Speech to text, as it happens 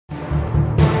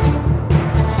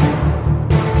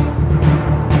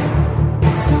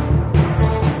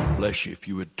bless you. If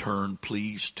you would turn,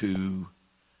 please, to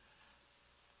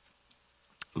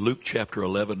Luke chapter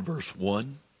 11, verse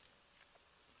 1.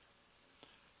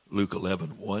 Luke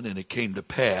 11:1. And it came to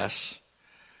pass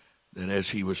that as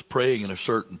he was praying in a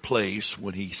certain place,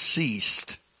 when he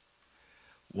ceased,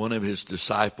 one of his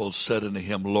disciples said unto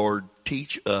him, Lord,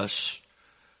 teach us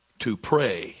to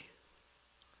pray,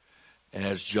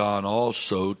 as John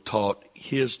also taught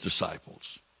his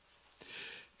disciples.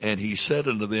 And he said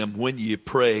unto them, when ye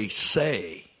pray,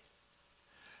 say,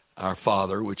 Our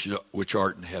Father, which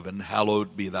art in heaven,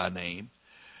 hallowed be thy name.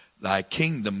 Thy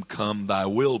kingdom come, thy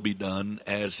will be done,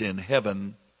 as in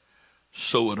heaven,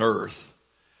 so on earth.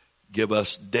 Give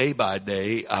us day by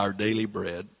day our daily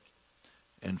bread,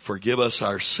 and forgive us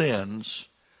our sins,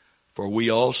 for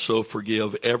we also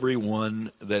forgive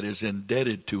everyone that is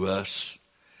indebted to us,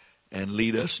 and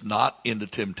lead us not into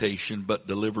temptation, but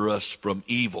deliver us from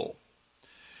evil.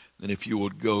 And if you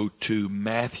would go to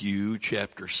Matthew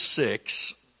chapter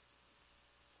 6,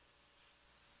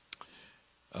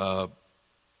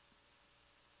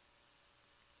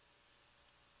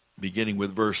 beginning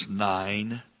with verse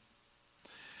 9.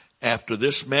 After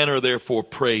this manner therefore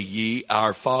pray ye,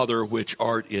 Our Father which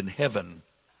art in heaven,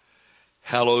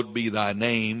 hallowed be thy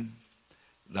name.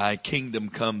 Thy kingdom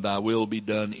come, thy will be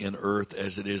done in earth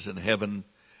as it is in heaven.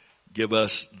 Give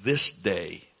us this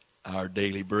day our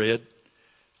daily bread,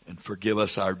 and forgive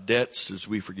us our debts as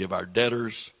we forgive our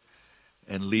debtors.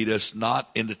 And lead us not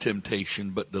into temptation,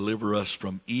 but deliver us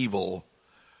from evil.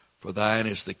 For thine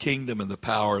is the kingdom and the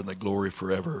power and the glory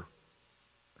forever.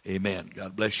 Amen.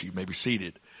 God bless you. You may be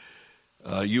seated.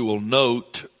 You will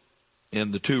note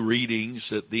in the two readings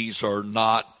that these are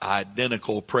not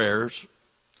identical prayers.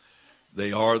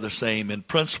 They are the same in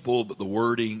principle, but the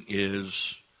wording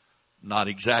is not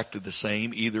exactly the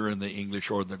same, either in the English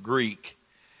or the Greek.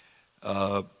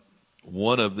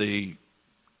 One of the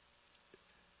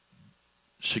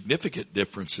significant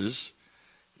differences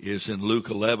is in Luke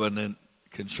 11, and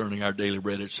concerning our daily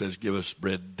bread, it says, give us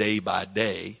bread day by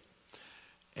day.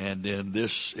 And in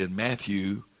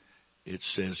Matthew, it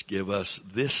says, give us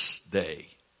this day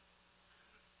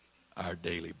our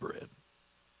daily bread.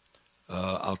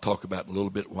 I'll talk about in a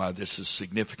little bit why this is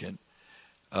significant.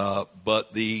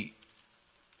 But the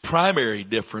primary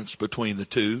difference between the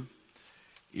two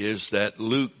is that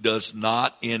Luke does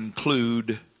not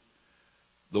include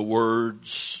the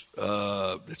words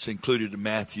that's included in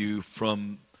Matthew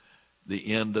from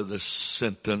the end of the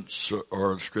sentence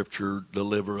or scripture,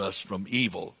 deliver us from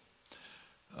evil.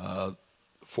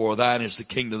 For thine is the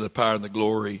kingdom, the power, and the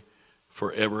glory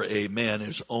forever. Amen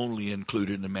is only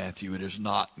included in Matthew. It is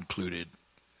not included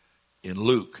in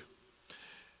Luke.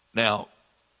 Now,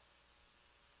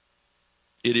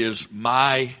 it is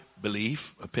my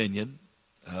belief, opinion,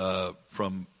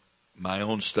 from my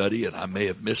own study, and I may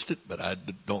have missed it, but I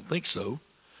don't think so,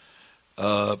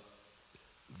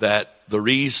 that the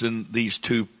reason these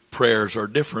two prayers are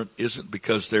different isn't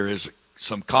because there is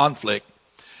some conflict,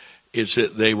 is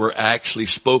that they were actually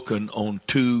spoken on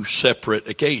two separate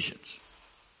occasions.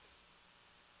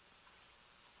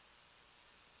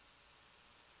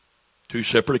 Two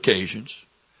separate occasions.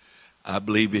 I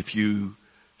believe if you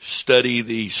study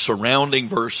the surrounding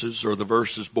verses or the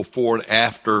verses before and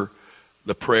after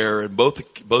the prayer in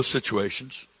both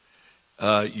situations,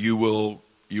 you will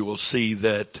see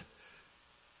that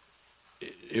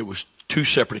it was two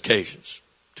separate occasions,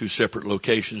 two separate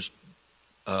locations.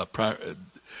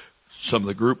 Some of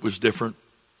the group was different.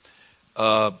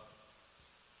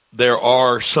 There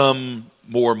are some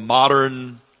more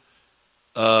modern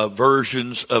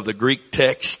versions of the Greek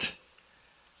text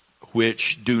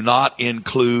which do not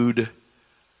include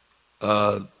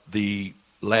the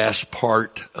last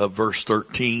part of verse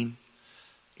 13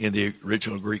 in the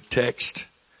original Greek text,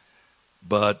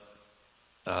 but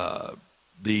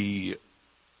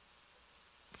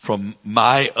from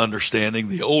my understanding,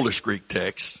 the oldest Greek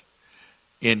text,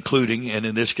 including, and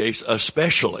in this case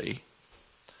especially,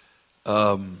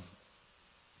 the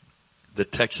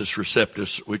Textus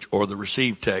Receptus, or the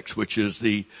received text, which is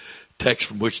the text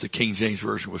from which the King James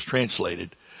Version was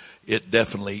translated, it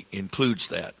definitely includes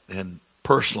that. And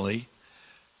personally,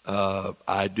 I'm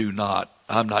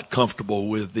not comfortable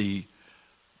with the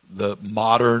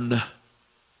modern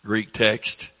Greek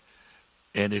text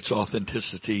and its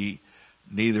authenticity.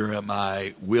 Neither am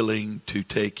I willing to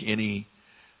take any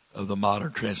of the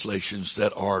modern translations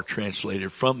that are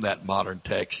translated from that modern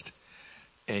text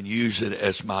and use it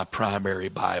as my primary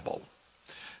Bible.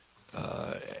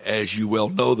 As you well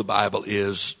know, the Bible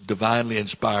is divinely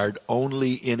inspired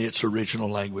only in its original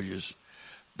languages.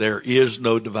 There is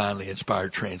no divinely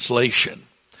inspired translation.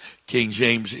 King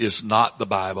James is not the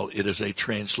Bible. It is a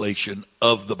translation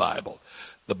of the Bible.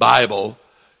 The Bible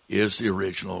is the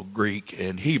original Greek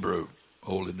and Hebrew,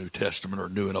 Old and New Testament, or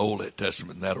New and Old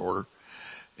Testament in that order.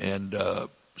 And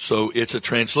so it's a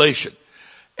translation.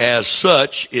 As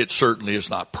such, it certainly is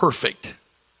not perfect.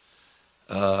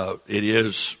 It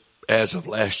is, as of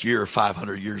last year,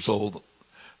 500 years old.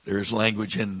 There is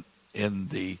language in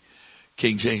the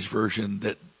King James Version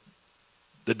that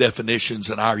the definitions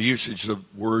and our usage of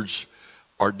words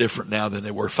are different now than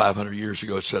they were 500 years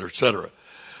ago, et cetera, et cetera.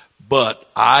 But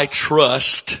I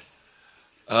trust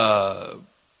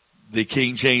the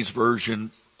King James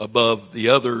Version above the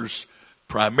others,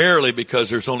 primarily because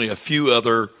there's only a few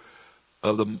other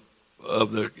of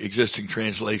the existing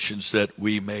translations that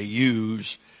we may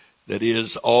use that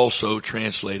is also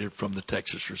translated from the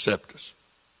Textus Receptus.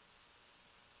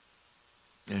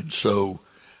 And so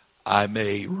I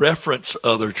may reference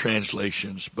other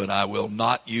translations, but I will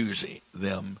not use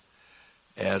them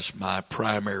as my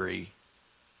primary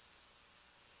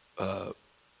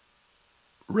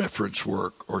reference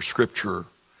work or scripture.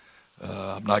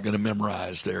 I'm not going to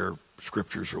memorize their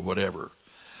scriptures or whatever.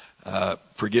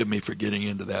 Forgive me for getting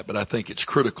into that, but I think it's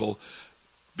critical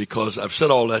because I've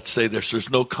said all that to say there's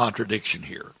no contradiction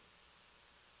here.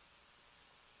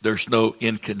 There's no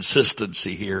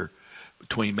inconsistency here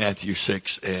between Matthew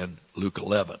 6 and Luke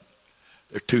 11.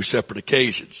 They're two separate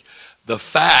occasions. The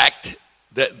fact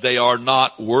that they are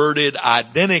not worded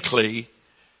identically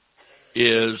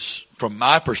is, from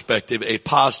my perspective, a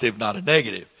positive, not a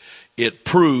negative. It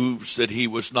proves that he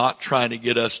was not trying to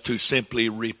get us to simply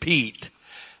repeat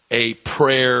a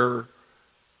prayer,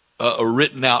 a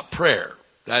written out prayer.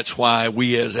 That's why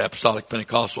we as Apostolic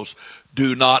Pentecostals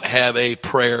do not have a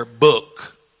prayer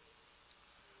book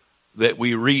that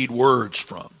we read words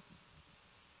from.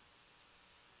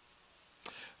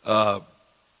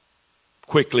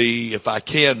 Quickly, if I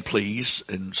can, please,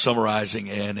 in summarizing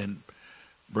and in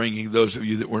bringing those of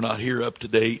you that were not here up to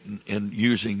date and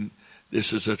using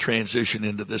this as a transition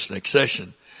into this next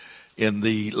session. In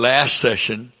the last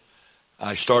session,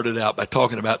 I started out by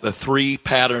talking about the three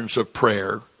patterns of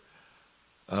prayer,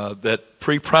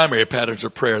 three primary patterns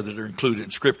of prayer that are included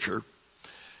in Scripture,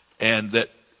 and that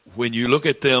when you look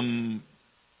at them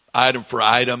item for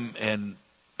item and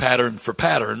pattern for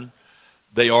pattern,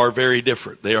 they are very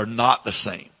different. They are not the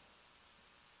same.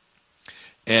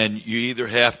 And you either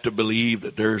have to believe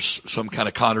that there's some kind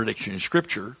of contradiction in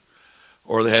Scripture,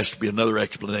 or there has to be another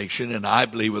explanation. And I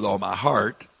believe with all my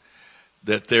heart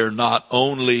that they're not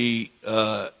only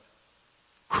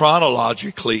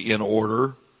chronologically in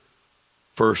order,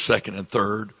 first, second, and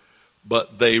third,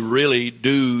 but they really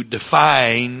do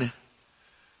define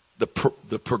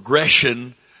the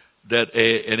progression that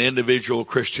an individual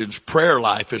Christian's prayer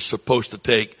life is supposed to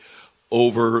take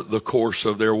over the course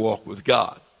of their walk with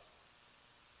God.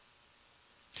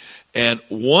 And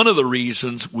one of the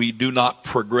reasons we do not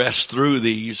progress through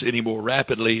these any more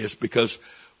rapidly is because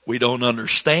we don't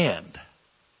understand.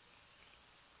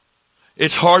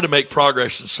 It's hard to make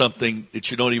progress in something that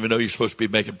you don't even know you're supposed to be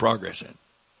making progress in.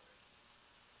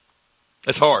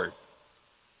 That's hard.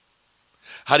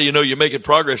 How do you know you're making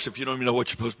progress if you don't even know what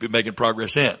you're supposed to be making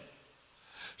progress in?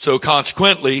 So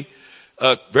consequently,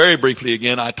 very briefly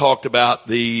again, I talked about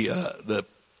the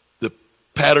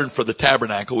pattern for the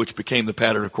tabernacle, which became the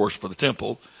pattern, of course, for the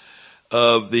temple,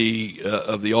 of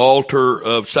the altar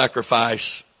of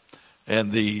sacrifice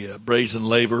and the brazen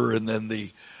laver, and then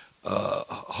the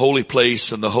holy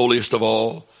place and the holiest of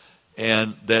all,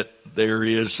 and that there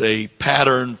is a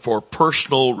pattern for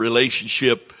personal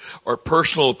relationship or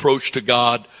personal approach to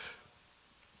God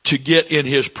to get in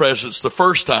His presence the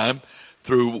first time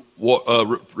through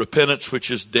repentance,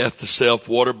 which is death to self,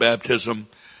 water baptism,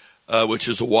 which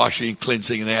is a washing,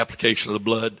 cleansing, and application of the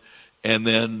blood, and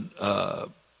then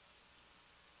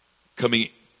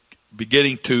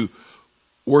beginning to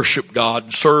worship God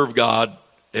and serve God,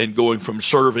 and going from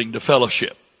serving to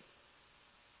fellowship,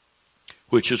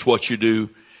 which is what you do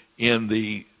in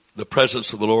the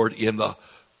presence of the Lord in the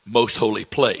most holy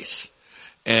place.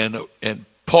 And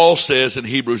Paul says in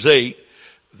Hebrews 8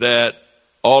 that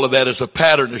all of that is a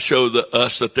pattern to show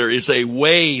us that there is a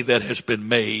way that has been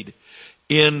made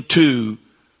into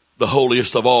the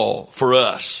holiest of all for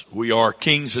us. We are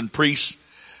kings and priests.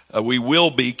 We will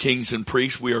be kings and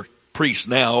priests. We are priests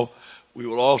now. We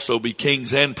will also be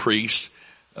kings and priests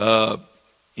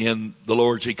in the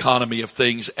Lord's economy of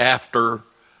things after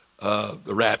the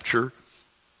rapture.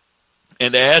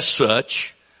 And as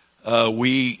such,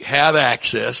 we have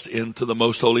access into the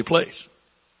most holy place.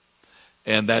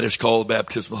 And that is called the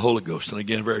baptism of the Holy Ghost. And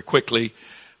again, very quickly,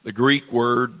 the Greek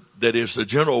word that is the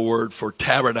general word for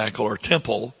tabernacle or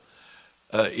temple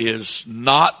is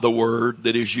not the word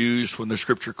that is used when the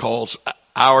scripture calls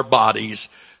our bodies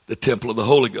the temple of the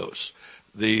Holy Ghost.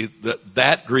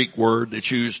 That Greek word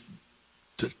that's used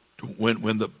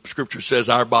when the scripture says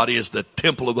our body is the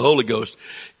temple of the Holy Ghost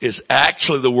is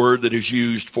actually the word that is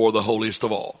used for the holiest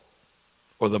of all,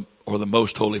 or the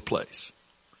most holy place.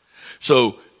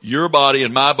 So your body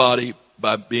and my body,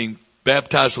 by being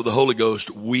baptized with the Holy Ghost,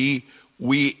 we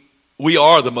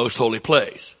are the most holy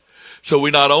place. So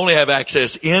we not only have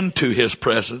access into his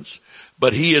presence,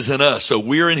 but he is in us. So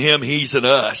we're in him, he's in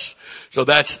us. So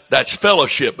that's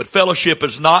fellowship. But fellowship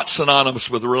is not synonymous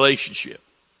with a relationship.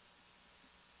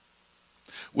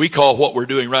 We call what we're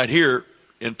doing right here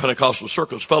in Pentecostal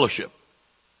circles fellowship.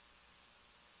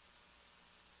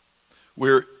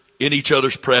 We're in each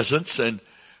other's presence, and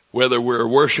whether we're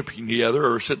worshiping together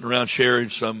or sitting around sharing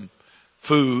some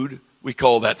food, we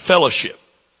call that fellowship.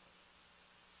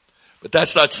 But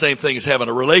that's not the same thing as having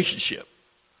a relationship.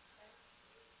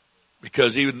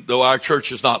 Because even though our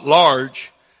church is not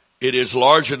large, it is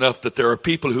large enough that there are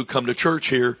people who come to church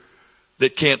here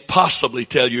that can't possibly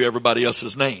tell you everybody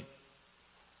else's name.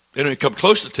 They don't even come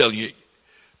close to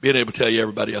being able to tell you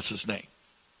everybody else's name.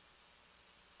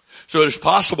 So it is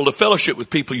possible to fellowship with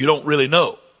people you don't really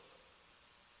know.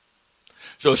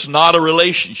 So it's not a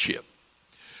relationship.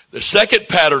 The second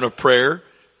pattern of prayer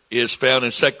is found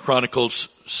in 2 Chronicles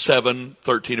 7,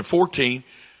 13 and 14.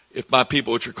 If my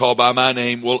people which are called by my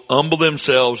name will humble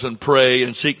themselves and pray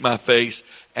and seek my face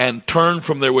and turn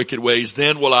from their wicked ways,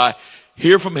 then will I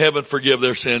hear from heaven, forgive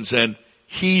their sins, and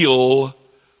heal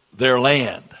their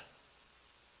land.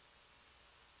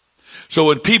 So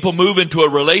when people move into a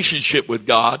relationship with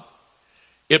God,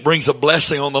 it brings a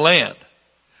blessing on the land.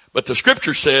 But the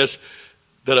scripture says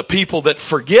that a people that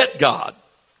forget God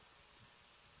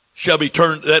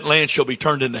that land shall be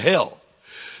turned into hell.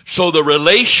 So the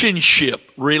relationship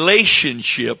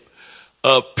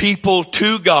of people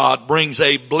to God brings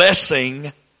a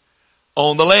blessing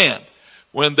on the land.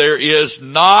 When there is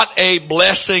not a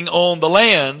blessing on the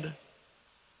land,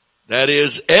 that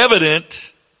is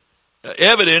evidence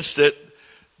that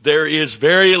there is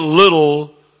very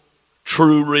little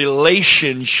true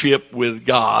relationship with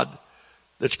God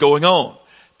that's going on.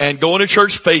 And going to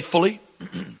church faithfully,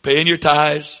 paying your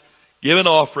tithes, giving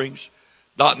offerings,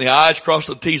 dotting the I's,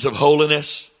 crossing the T's of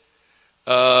holiness,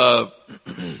 having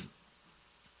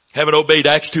obeyed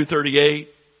Acts 2:38.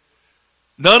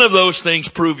 None of those things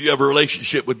prove you have a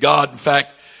relationship with God. In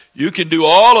fact, you can do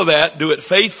all of that, do it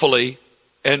faithfully,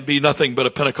 and be nothing but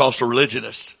a Pentecostal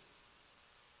religionist.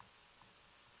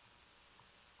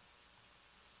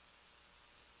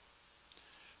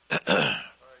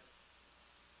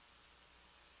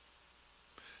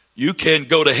 You can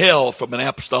go to hell from an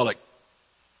apostolic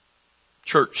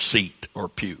church seat or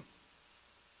pew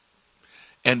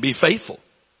and be faithful.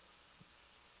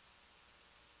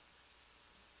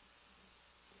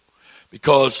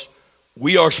 Because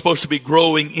we are supposed to be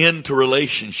growing into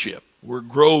relationship. We're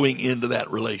growing into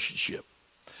that relationship.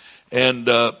 And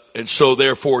so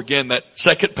therefore, again, that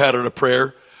second pattern of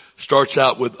prayer starts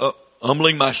out with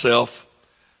humbling myself,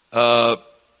 humble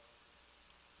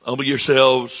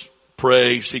yourselves,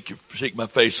 pray, seek my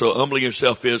face. So humbling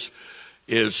yourself is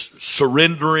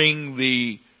surrendering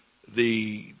the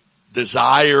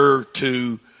desire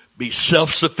to be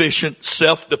self-sufficient,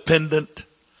 self-dependent,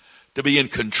 to be in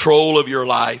control of your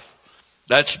life.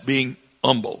 That's being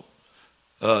humble.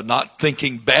 Not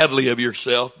thinking badly of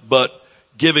yourself, but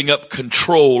giving up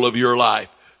control of your life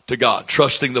to God.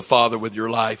 Trusting the Father with your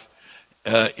life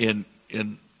in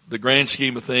the grand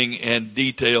scheme of thing and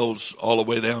details all the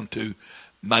way down to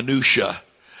minutia.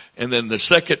 And then the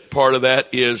second part of that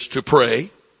is to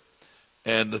pray.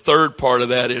 And the third part of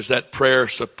that is that prayer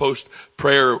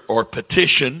or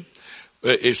petition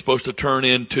is supposed to turn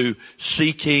into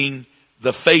seeking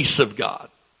the face of God.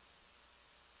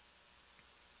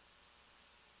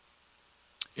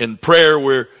 In prayer,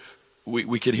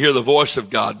 we can hear the voice of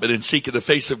God, but in seeking the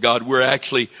face of God,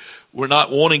 we're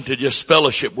not wanting to just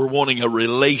fellowship, we're wanting a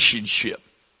relationship.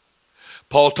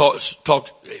 Paul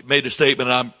made a statement,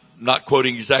 and I'm not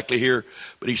quoting exactly here,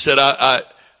 but he said,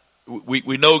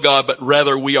 we know God, but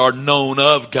rather we are known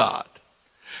of God.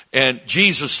 And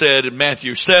Jesus said in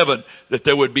Matthew 7 that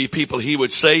there would be people he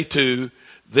would say to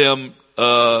them,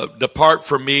 depart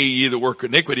from me, ye that work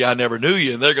iniquity, I never knew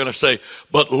you. And they're going to say,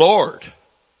 but Lord,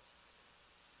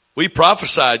 we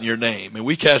prophesied in your name, and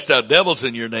we cast out devils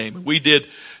in your name, and we did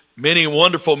many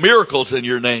wonderful miracles in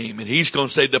your name. And he's going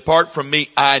to say, depart from me,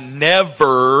 I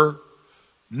never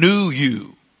knew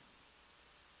you.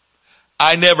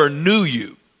 I never knew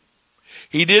you.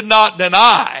 He did not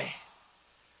deny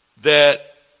that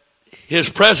his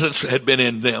presence had been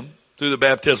in them through the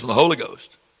baptism of the Holy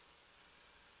Ghost.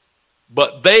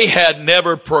 But they had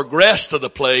never progressed to the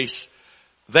place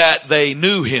that they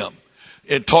knew him.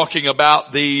 In talking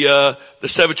about the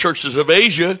 7 churches of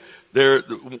Asia, they're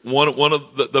one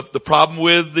of the problem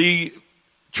with the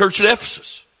church at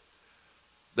Ephesus.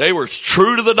 They were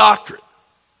true to the doctrine.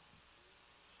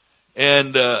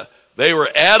 And they were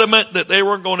adamant that they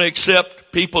weren't going to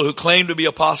accept people who claimed to be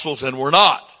apostles and were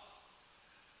not.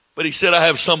 But he said, I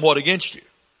have somewhat against you.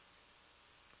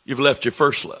 You've left your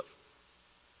first love.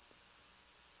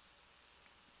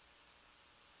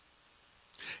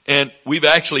 And we've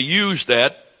actually used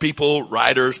that. People,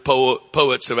 writers,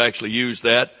 poets have actually used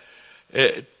that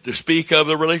to speak of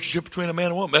the relationship between a man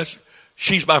and a woman.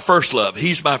 She's my first love.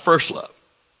 He's my first love.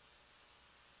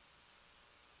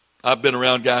 I've been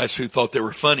around guys who thought they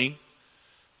were funny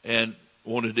and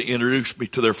wanted to introduce me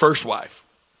to their first wife.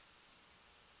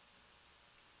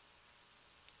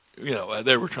 You know,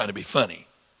 they were trying to be funny.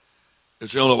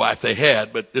 It's the only wife they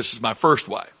had, but this is my first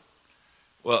wife.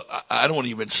 Well, I don't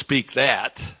even speak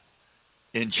that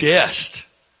in jest.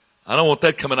 I don't want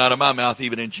that coming out of my mouth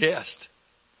even in jest.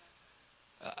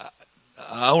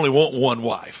 I only want one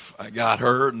wife. I got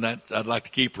her, and that I'd like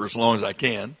to keep her as long as I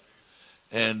can.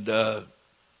 And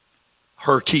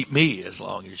her keep me as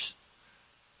long as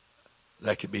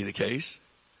that could be the case.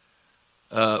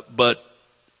 But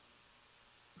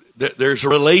there's a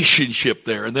relationship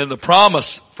there. And then the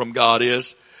promise from God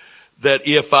is that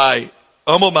if I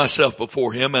humble myself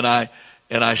before him and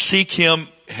I seek him,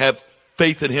 have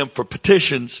faith in him for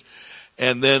petitions,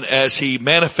 and then as he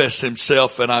manifests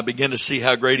himself and I begin to see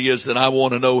how great he is, then I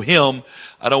want to know him.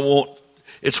 I don't want,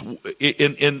 it's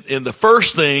in the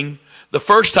first thing, the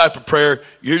first type of prayer,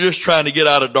 you're just trying to get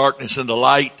out of darkness into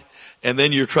light, and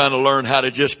then you're trying to learn how to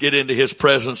just get into his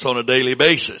presence on a daily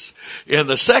basis. In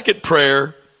the second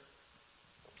prayer,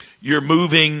 you're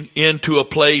moving into a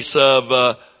place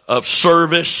of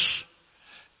service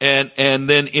and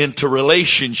then into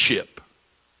relationship.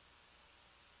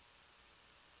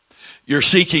 You're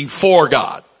seeking for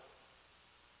God.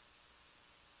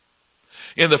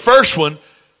 In the first one,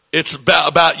 it's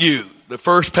about you. The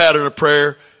first pattern of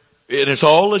prayer, and it's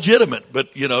all legitimate,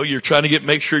 but you know, you're trying to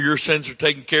make sure your sins are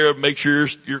taken care of, make sure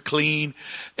you're clean,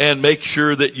 and make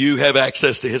sure that you have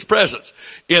access to his presence.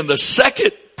 In the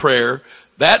second prayer,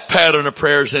 that pattern of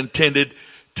prayer is intended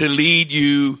to lead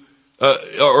you,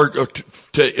 or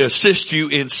to assist you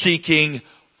in seeking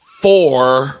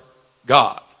for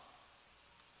God.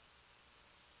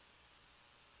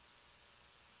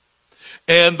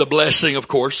 And the blessing, of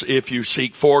course, if you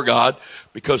seek for God,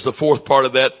 because the fourth part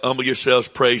of that, humble yourselves,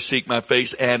 pray, seek my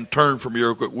face, and turn from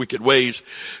your wicked ways.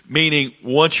 Meaning,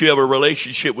 once you have a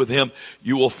relationship with him,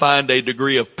 you will find a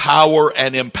degree of power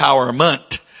and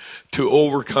empowerment to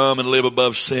overcome and live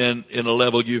above sin in a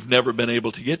level you've never been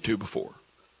able to get to before.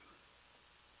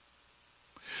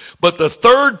 But the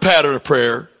third pattern of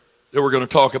prayer that we're going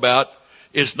to talk about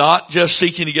is not just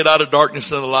seeking to get out of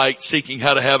darkness into the light, seeking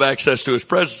how to have access to his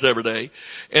presence every day.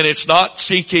 And it's not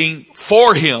seeking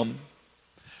for him.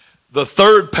 The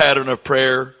third pattern of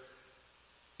prayer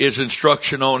is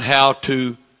instruction on how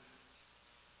to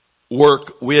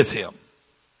work with him,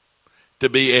 to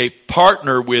be a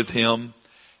partner with him,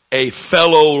 a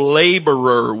fellow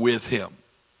laborer with him.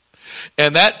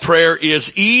 And that prayer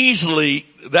is easily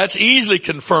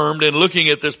confirmed in looking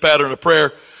at this pattern of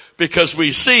prayer, because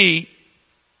we see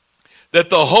that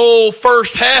the whole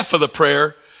first half of the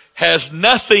prayer has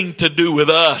nothing to do with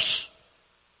us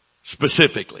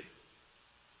specifically.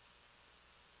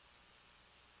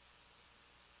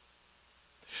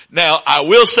 Now, I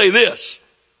will say this.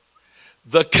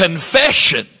 The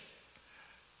confession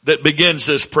that begins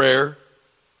this prayer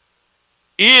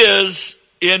is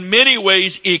in many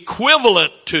ways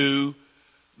equivalent to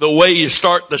the way you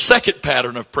start the second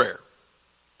pattern of prayer.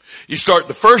 You start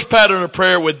the first pattern of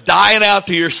prayer with dying out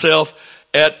to yourself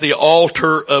at the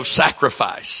altar of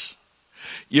sacrifice.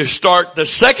 You start the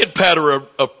second pattern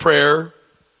of prayer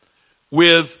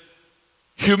with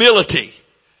humility,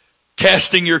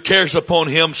 casting your cares upon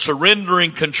him,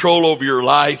 surrendering control over your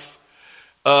life,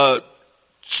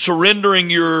 surrendering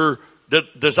your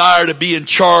desire to be in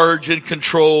charge and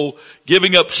control,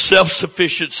 giving up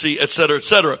self-sufficiency, etc.,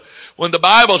 etc. When the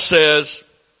Bible says,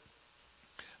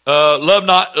 love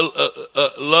not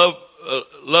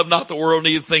the world,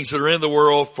 neither things that are in the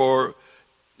world, for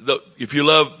if you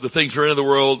love the things that are in the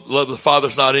world, love the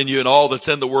Father's not in you, and all that's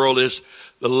in the world is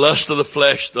the lust of the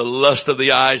flesh, the lust of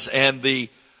the eyes, and the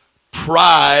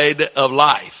pride of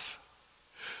life.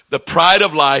 The pride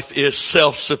of life is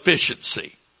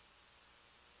self-sufficiency.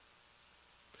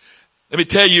 Let me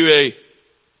tell you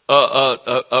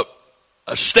a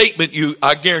statement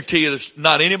I guarantee you there's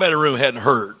not anybody in the room hadn't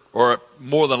heard, or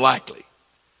more than likely.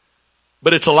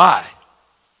 But it's a lie.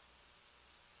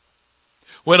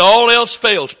 When all else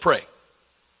fails, pray.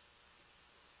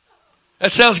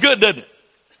 That sounds good, doesn't it?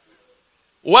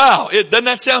 Wow, doesn't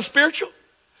that sound spiritual?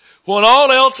 When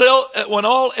all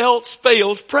else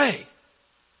fails, pray.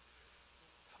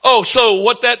 Oh, so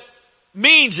what that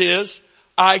means is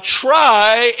I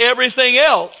try everything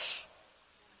else.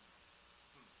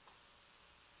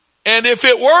 And if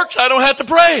it works, I don't have to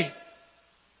pray.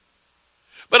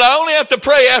 But I only have to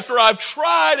pray after I've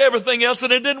tried everything else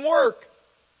and it didn't work.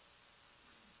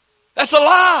 That's a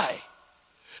lie.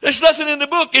 There's nothing in the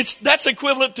book. That's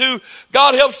equivalent to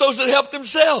God helps those that help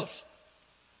themselves.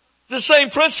 It's the same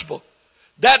principle.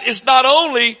 That is not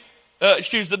only,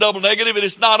 excuse the double negative, it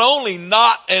is not only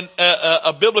not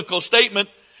a biblical statement,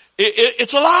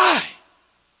 it's a lie.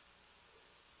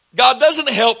 God doesn't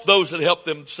help those that help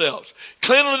themselves.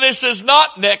 Cleanliness is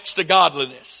not next to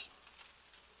godliness.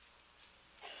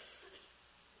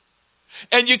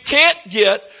 And you can't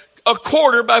get a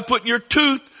quarter by putting your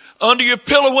tooth under your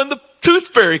pillow when the tooth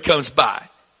fairy comes by.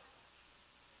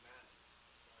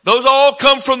 Those all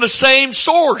come from the same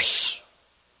source.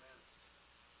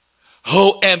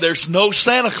 Oh, and there's no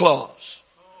Santa Claus.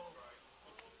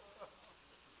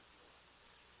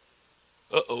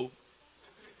 Uh-oh.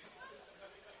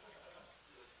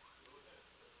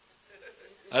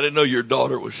 I didn't know your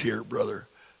daughter was here, brother.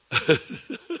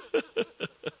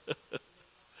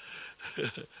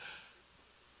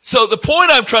 So the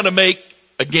point I'm trying to make,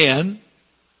 again,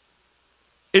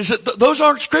 is that those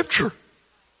aren't scripture.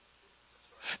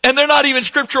 And they're not even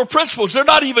scriptural principles. They're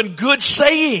not even good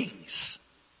sayings.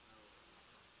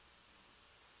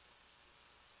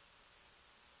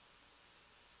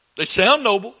 They sound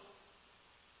noble.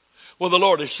 Well, the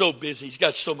Lord is so busy. He's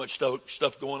got so much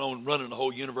stuff going on, running the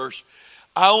whole universe.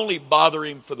 I only bother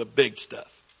him for the big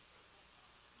stuff.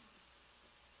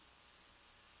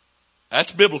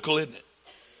 That's biblical, isn't it?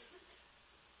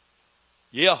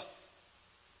 Yeah.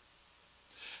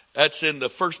 That's in the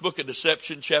first book of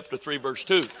Deception, chapter 3, verse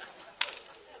 2.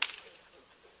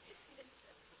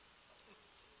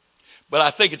 But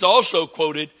I think it's also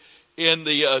quoted in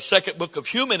the second book of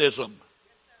Humanism,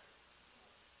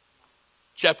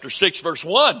 chapter 6, verse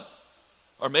 1.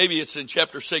 Or maybe it's in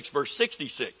chapter 6, verse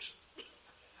 66.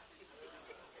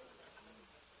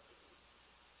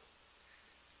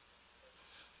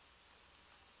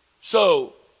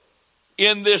 So,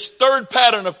 in this third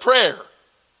pattern of prayer,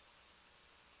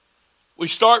 we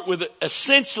start with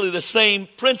essentially the same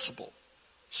principle,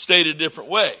 stated a different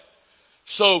way.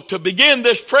 So, to begin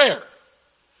this prayer,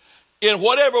 in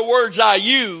whatever words I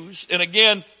use, and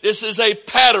again, this is a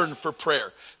pattern for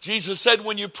prayer. Jesus said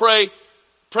when you pray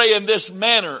in this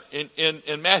manner.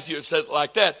 In Matthew it said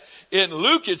like that. In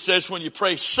Luke it says when you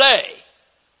pray, say.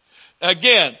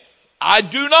 Again, I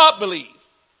do not believe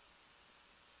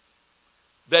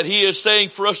that he is saying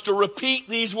for us to repeat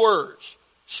these words.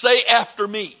 Say after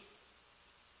me.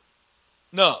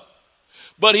 No.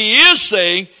 But he is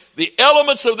saying the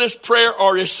elements of this prayer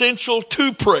are essential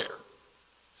to prayer.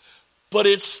 But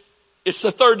it's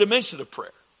the third dimension of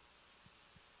prayer.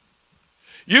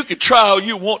 You could try all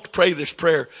you want to pray this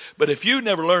prayer, but if you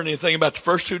never learned anything about the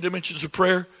first two dimensions of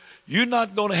prayer, you're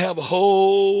not going to have a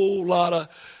whole lot of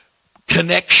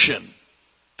connection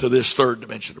to this third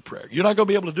dimension of prayer. You're not going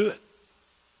to be able to do it.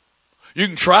 You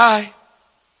can try.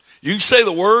 You can say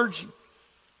the words.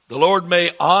 The Lord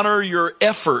may honor your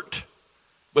effort,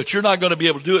 but you're not going to be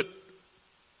able to do it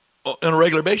on a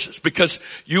regular basis because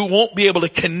you won't be able to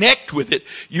connect with it.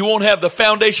 You won't have the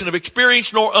foundation of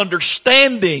experience nor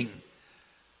understanding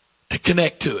to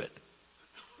connect to it.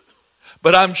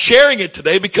 But I'm sharing it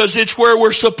today because it's where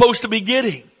we're supposed to be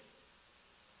getting.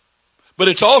 But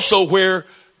it's also where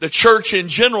the church in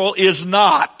general is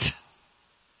not.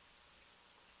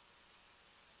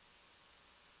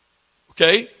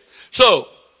 Okay? So,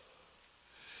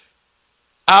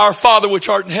 our Father which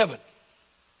art in heaven.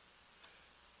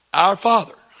 Our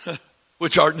Father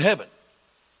which art in heaven.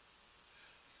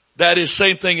 That is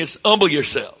same thing as humble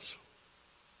yourselves.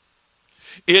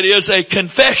 It is a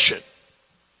confession.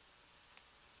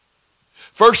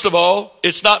 First of all,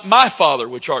 it's not my Father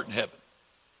which art in heaven.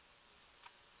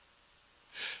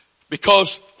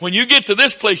 Because when you get to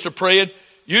this place of praying,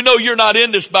 you know you're not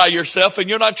in this by yourself and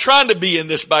you're not trying to be in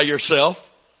this by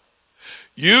yourself.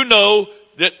 You know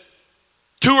that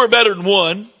two are better than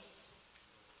one.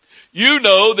 You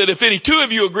know that if any two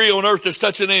of you agree on earth as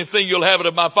touching anything, you'll have it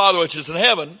of my Father which is in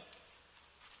heaven.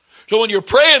 So when you're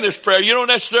praying this prayer, you don't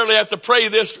necessarily have to pray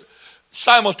this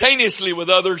simultaneously with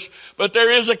others, but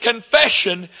there is a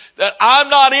confession that I'm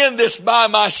not in this by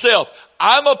myself.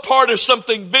 I'm a part of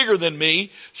something bigger than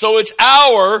me. So it's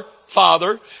our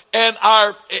Father,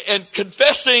 and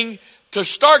confessing to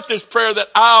start this prayer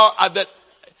that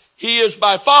He is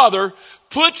my Father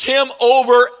puts Him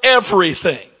over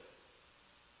everything.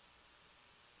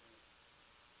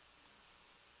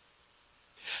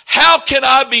 How can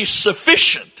I be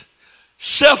sufficient,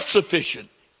 self-sufficient,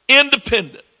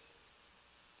 independent,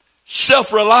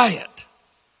 self-reliant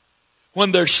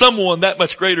when there's someone that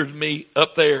much greater than me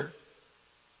up there?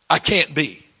 I can't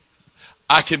be.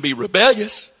 I can be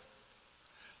rebellious.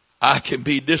 I can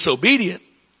be disobedient.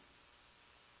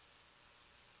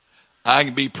 I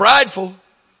can be prideful,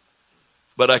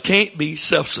 but I can't be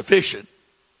self-sufficient,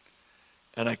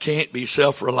 and I can't be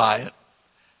self-reliant,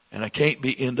 and I can't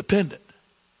be independent.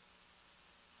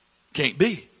 Can't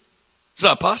be. It's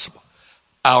not possible.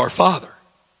 Our Father.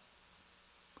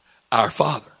 Our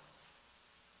Father.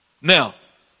 Now,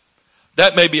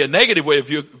 that may be a negative way of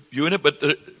viewing it,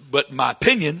 but in my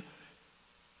opinion,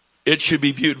 it should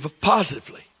be viewed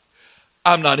positively.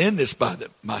 I'm not in this by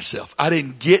myself. I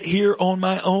didn't get here on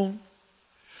my own.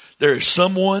 There is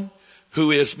someone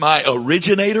who is my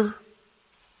originator.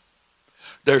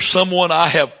 There's someone I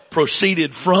have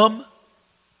proceeded from.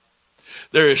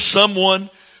 There is someone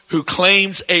who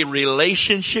claims a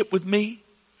relationship with me.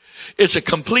 It's a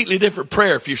completely different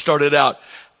prayer if you started out,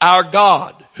 our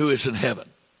God who is in heaven.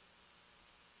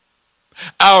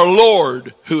 Our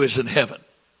Lord who is in heaven.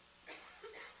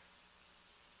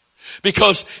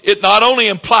 Because it not only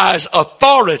implies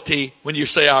authority when you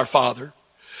say our Father,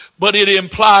 but it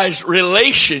implies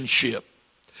relationship.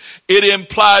 It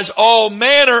implies all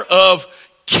manner of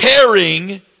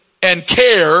caring and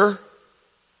care,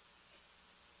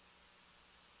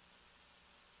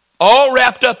 all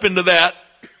wrapped up into that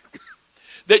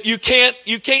you can't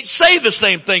say the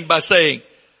same thing by saying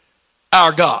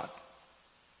our God,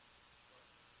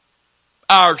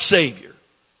 our Savior,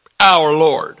 our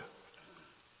Lord.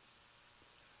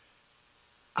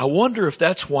 I wonder if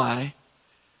that's why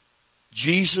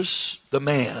Jesus, the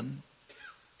man,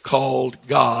 called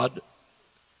God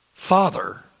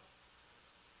Father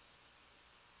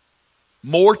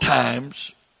more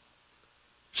times,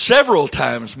 several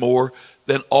times more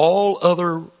than all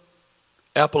other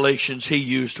appellations he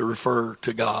used to refer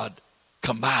to God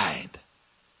combined.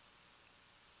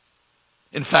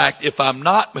 In fact, if I'm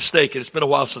not mistaken, it's been a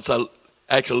while since I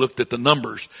actually looked at the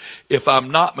numbers. If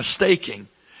I'm not mistaken,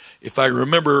 if I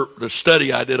remember the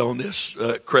study I did on this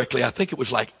correctly, I think it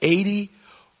was like 80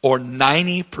 or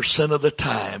 90% of the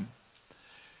time,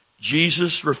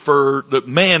 the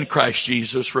man Christ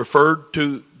Jesus referred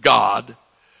to God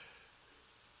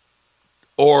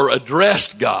or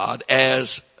addressed God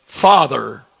as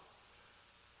Father,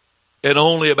 and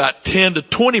only about 10 to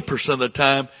 20% of the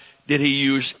time did he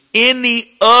use any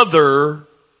other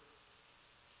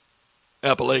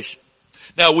appellation.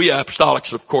 Now, we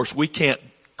apostolics, of course, we can't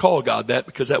call God that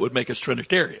because that would make us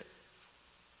Trinitarian.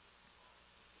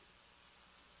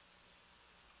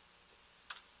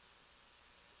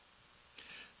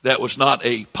 That was not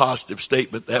a positive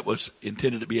statement. That was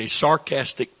intended to be a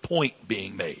sarcastic point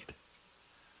being made.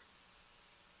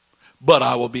 But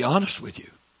I will be honest with you.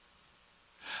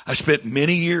 I spent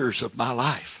many years of my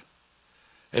life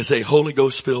as a Holy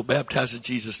Ghost filled, baptized in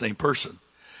Jesus' name person,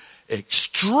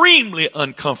 extremely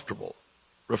uncomfortable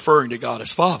referring to God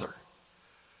as Father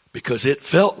because it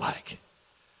felt like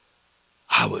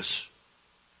I was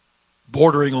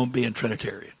bordering on being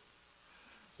Trinitarian.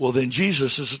 Well, then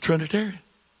Jesus is a Trinitarian.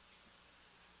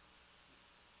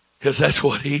 Because that's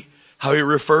how he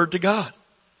referred to God.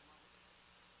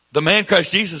 The man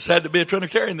Christ Jesus had to be a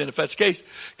Trinitarian then, if that's the case,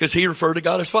 because he referred to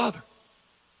God as Father.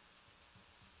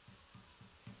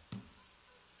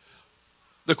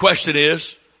 The question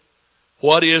is,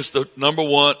 what is the number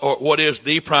one, or what is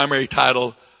the primary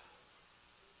title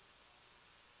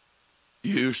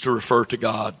used to refer to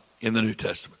God in the New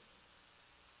Testament?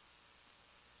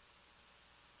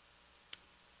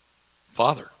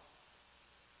 Father.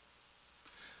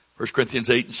 1 Corinthians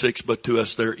 8:6, but to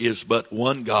us there is but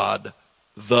one God,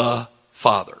 the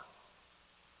Father.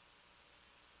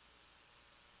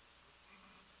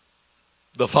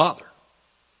 The Father.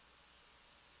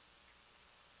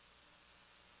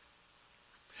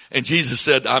 And Jesus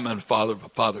said, I'm in the Father,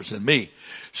 but Father's in me.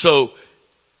 So,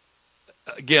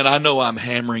 again, I know I'm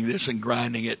hammering this and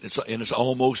grinding it, and it's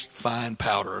almost fine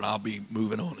powder, and I'll be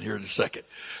moving on here in a second.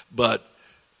 But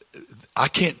I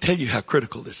can't tell you how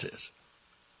critical this is.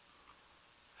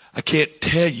 I can't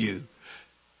tell you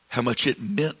how much it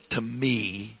meant to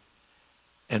me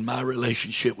and my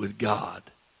relationship with God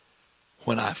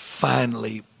when I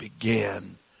finally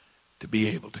began to be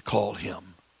able to call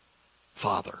him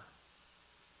Father.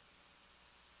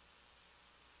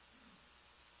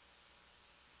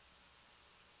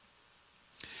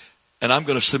 And I'm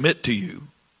going to submit to you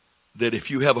that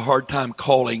if you have a hard time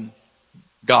calling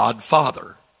God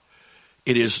Father,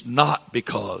 it is not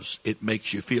because it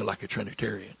makes you feel like a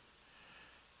Trinitarian.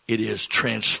 It is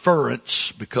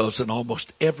transference, because in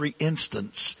almost every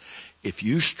instance, if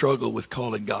you struggle with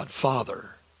calling God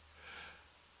Father,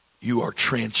 you are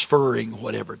transferring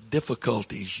whatever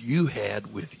difficulties you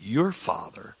had with your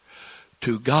father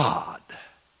to God,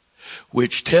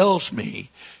 which tells me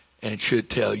and should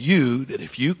tell you that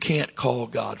if you can't call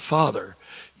God Father,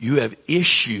 you have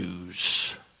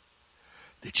issues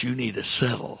that you need to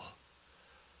settle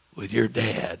with your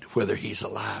dad, whether he's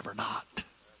alive or not.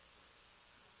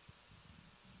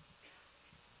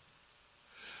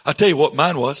 I'll tell you what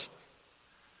mine was.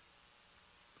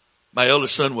 My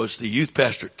eldest son was the youth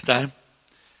pastor at the time,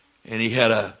 and he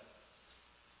had a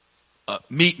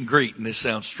meet and greet, and this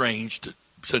sounds strange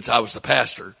since I was the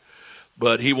pastor,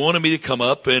 but he wanted me to come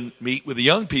up and meet with the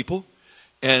young people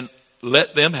and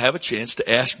let them have a chance to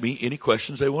ask me any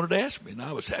questions they wanted to ask me, and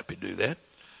I was happy to do that.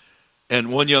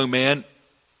 And one young man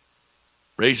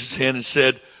raised his hand and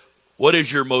said, "What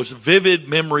is your most vivid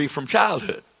memory from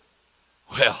childhood?"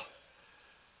 Well,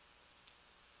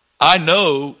 I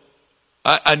knew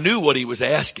what he was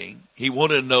asking. He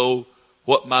wanted to know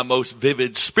what my most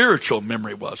vivid spiritual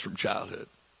memory was from childhood.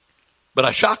 But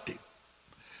I shocked him.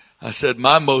 I said,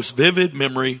 my most vivid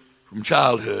memory from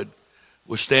childhood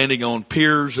was standing on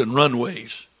piers and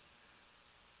runways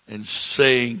and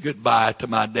saying goodbye to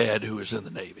my dad, who was in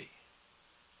the Navy.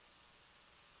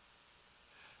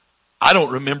 I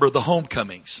don't remember the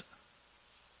homecomings.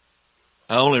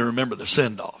 I only remember the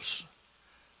send-offs.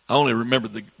 I only remember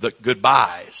the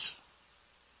goodbyes.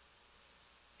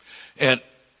 And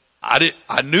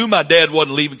I knew my dad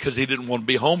wasn't leaving because he didn't want to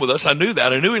be home with us. I knew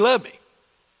that. I knew he loved me.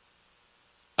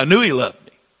 I knew he loved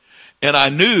me. And I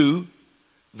knew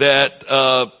that,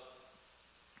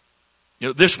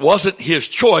 this wasn't his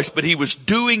choice, but he was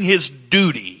doing his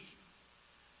duty.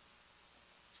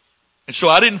 And so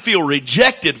I didn't feel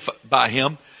rejected by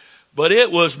him, but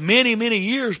it was many, many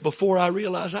years before I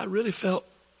realized I really felt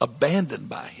abandoned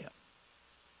by him.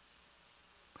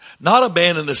 Not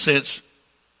abandoned in the sense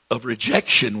of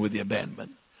rejection with the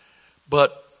abandonment,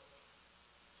 but,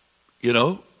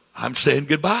 I'm saying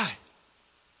goodbye.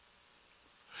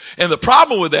 And the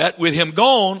problem with that, with him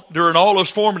gone during all those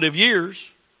formative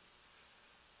years,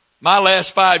 my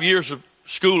last 5 years of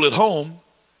school at home,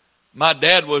 my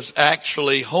dad was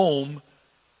actually home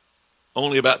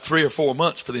only about 3 or 4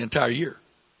 months for the entire year.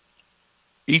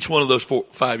 Each one of those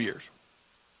 5 years.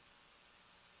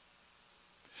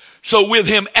 So with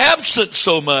him absent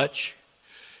so much,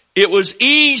 it was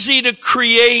easy to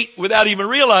create, without even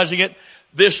realizing it,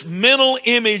 this mental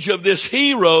image of this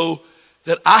hero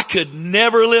that I could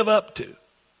never live up to.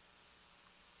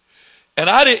 And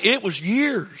it was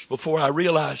years before I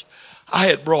realized I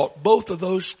had brought both of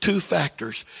those two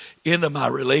factors into my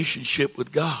relationship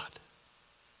with God.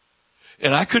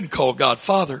 And I couldn't call God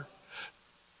Father,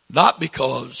 not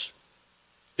because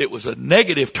it was a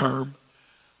negative term,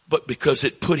 but because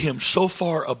it put him so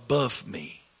far above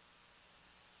me.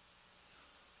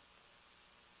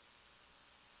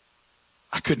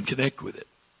 I couldn't connect with it.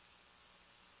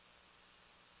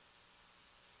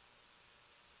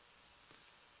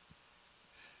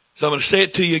 So I'm going to say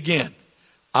it to you again.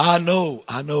 I know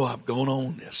I'm going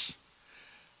on this.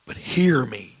 But hear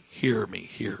me.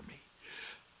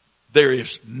 There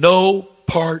is no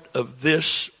part of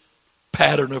this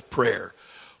pattern of prayer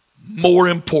more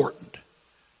important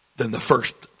than the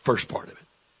first part of it.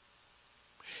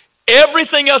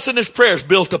 Everything else in this prayer is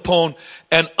built upon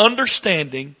an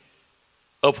understanding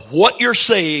of what you're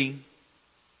saying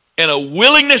and a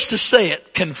willingness to say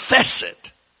it, confess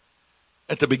it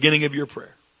at the beginning of your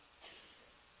prayer.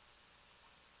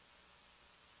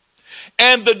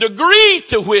 And the degree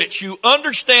to which you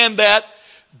understand that,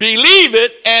 believe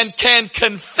it, and can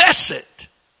confess it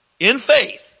in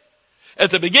faith at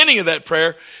the beginning of that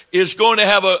prayer is going to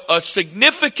have a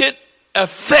significant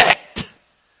effect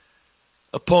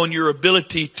upon your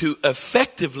ability to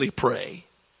effectively pray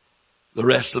the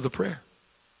rest of the prayer.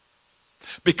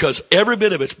 Because every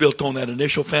bit of it's built on that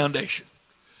initial foundation.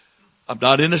 I'm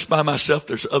not in this by myself.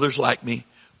 There's others like me.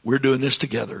 We're doing this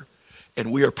together.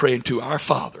 And we are praying to our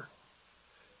Father.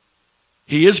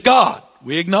 He is God.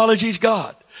 We acknowledge He's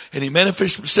God. And He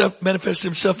manifested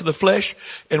Himself in the flesh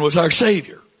and was our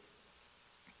Savior.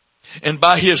 And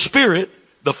by His Spirit,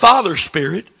 the Father's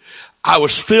Spirit, I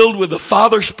was filled with the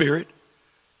Father's Spirit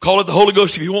Call it the Holy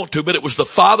Ghost if you want to, but it was the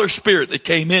Father Spirit that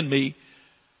came in me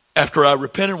after I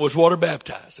repented and was water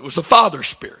baptized. It was the Father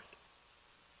Spirit.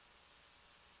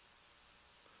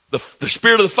 The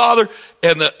Spirit of the Father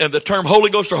and the term Holy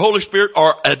Ghost or Holy Spirit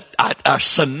are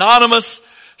synonymous,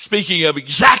 speaking of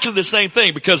exactly the same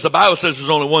thing, because the Bible says there's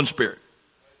only one Spirit.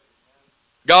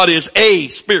 God is a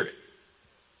Spirit.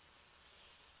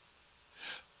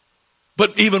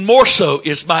 But even more so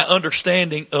is my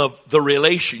understanding of the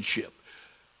relationship.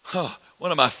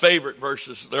 One of my favorite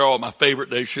verses, they're all my favorite,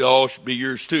 they should all be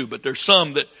yours too, but there's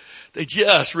some that they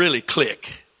just really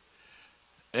click.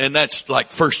 And that's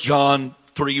like 1 John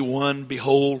 3:1,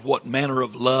 behold, what manner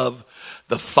of love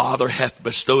the Father hath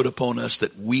bestowed upon us,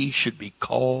 that we should be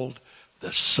called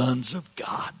the sons of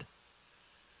God.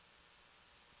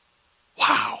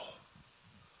 Wow.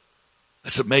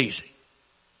 That's amazing.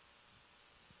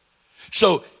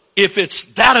 So if it's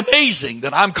that amazing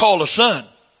that I'm called a son,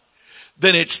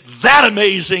 then it's that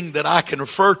amazing that I can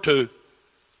refer to,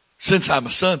 since I'm a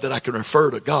son, that I can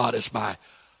refer to God as my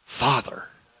Father.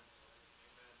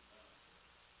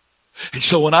 And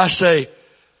so when I say,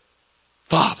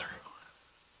 Father,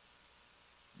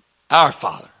 our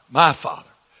Father, my Father,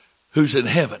 who's in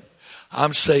heaven,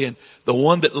 I'm saying the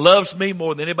one that loves me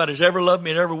more than anybody's ever loved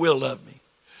me and ever will love me,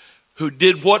 who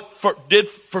did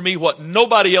for me what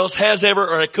nobody else has ever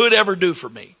or could ever do for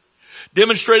me,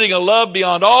 demonstrating a love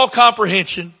beyond all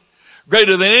comprehension,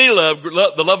 greater than any love,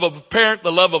 the love of a parent,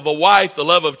 the love of a wife, the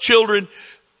love of children,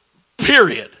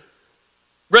 period.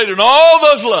 Greater than all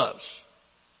those loves.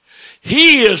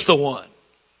 He is the one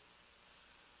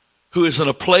who is in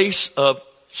a place of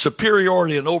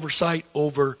superiority and oversight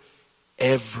over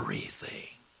everything.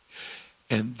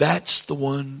 And that's the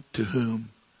one to whom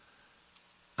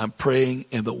I'm praying,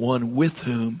 and the one with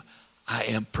whom I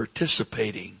am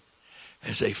participating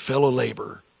as a fellow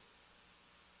laborer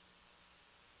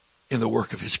in the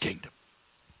work of his kingdom.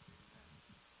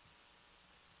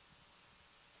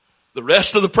 The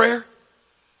rest of the prayer,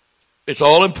 it's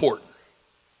all important.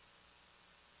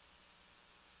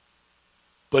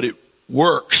 But it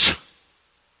works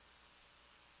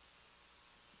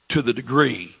to the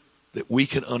degree that we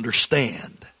can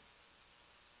understand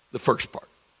the first part.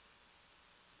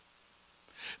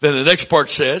 Then the next part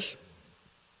says,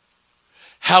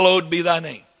 hallowed be thy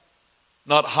name.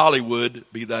 Not Hollywood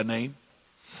be thy name.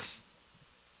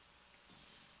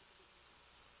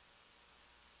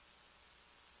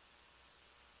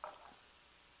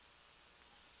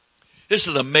 This is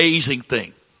an amazing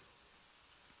thing.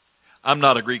 I'm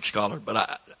not a Greek scholar,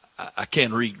 but I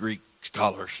can read Greek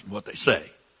scholars and what they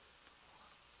say.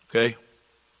 Okay?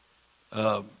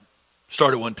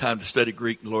 Started one time to study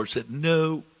Greek, and the Lord said,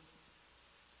 no,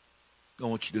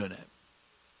 don't want you doing that.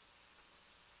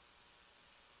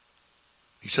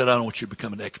 He said, I don't want you to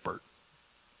become an expert.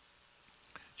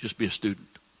 Just be a student.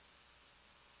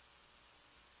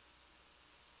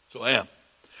 So I am.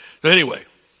 So anyway,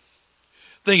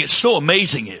 the thing that's so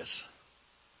amazing is,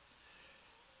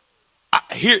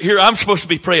 here I'm supposed to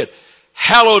be praying,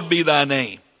 hallowed be thy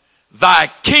name.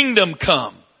 Thy kingdom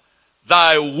come.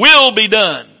 Thy will be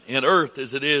done in earth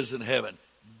as it is in heaven.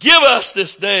 Give us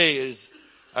this day as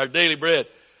our daily bread.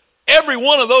 Every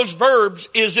one of those verbs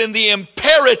is in the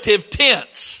imperative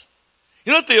tense.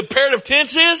 You know what the imperative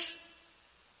tense is?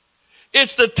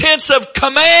 It's the tense of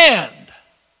command.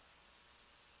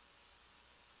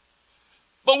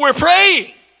 But we're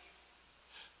praying.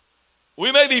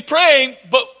 We may be praying,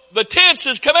 but the tense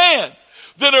is command.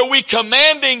 Then are we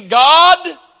commanding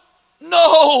God?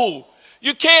 No.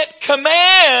 You can't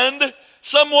command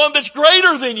someone that's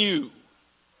greater than you.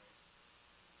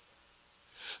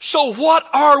 So what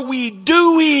are we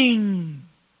doing?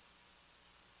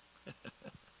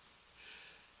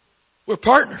 We're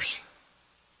partners.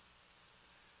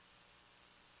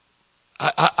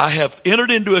 I have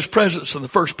entered into his presence in the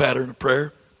first pattern of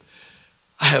prayer.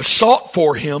 I have sought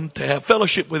for him to have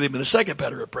fellowship with him in the second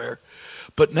pattern of prayer.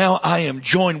 But now I am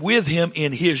joined with him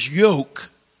in his yoke,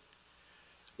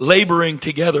 laboring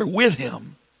together with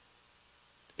him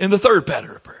in the third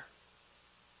pattern of prayer.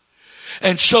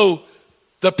 And so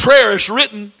the prayer is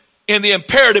written in the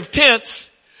imperative tense,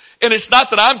 and it's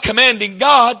not that I'm commanding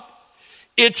God.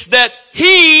 It's that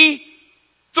he,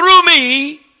 through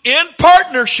me, in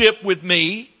partnership with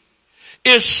me,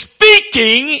 is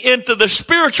speaking into the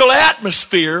spiritual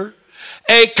atmosphere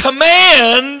a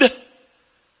command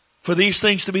for these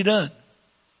things to be done.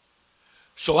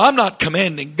 So I'm not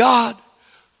commanding God.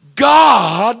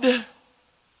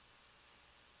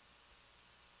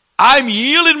 I'm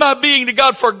yielding my being to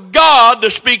God for God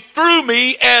to speak through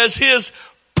me as his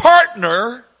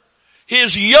partner,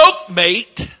 his yoke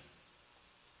mate,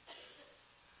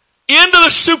 into the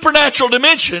supernatural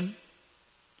dimension,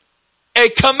 a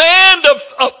command of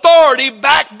authority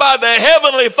backed by the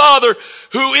Heavenly Father,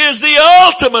 who is the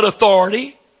ultimate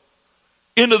authority,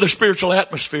 into the spiritual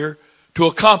atmosphere to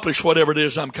accomplish whatever it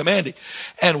is I'm commanding.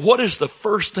 And what is the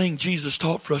first thing Jesus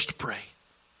taught for us to pray?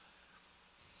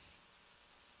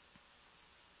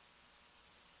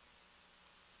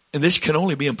 And this can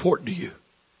only be important to you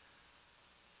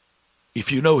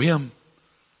if you know Him,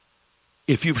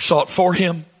 if you've sought for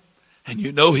Him, and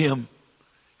you know Him,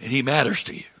 and He matters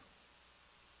to you.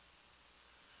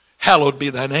 Hallowed be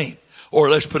thy name. Or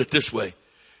let's put it this way.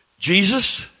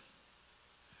 Jesus,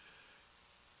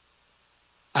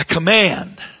 I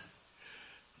command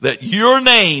that your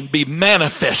name be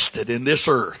manifested in this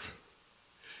earth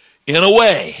in a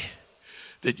way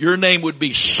that your name would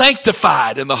be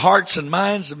sanctified in the hearts and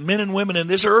minds of men and women in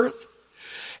this earth,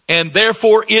 and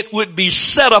therefore it would be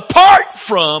set apart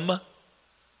from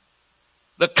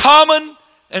the common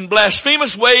and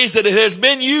blasphemous ways that it has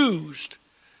been used,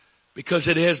 because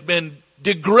it has been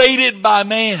degraded by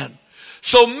man.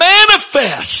 So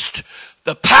manifest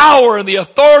the power and the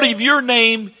authority of your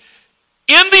name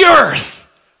in the earth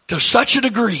to such a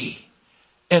degree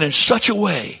and in such a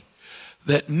way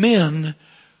that men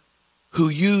who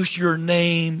used your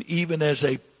name even as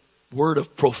a word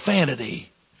of profanity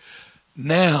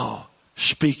now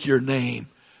speak your name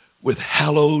with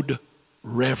hallowed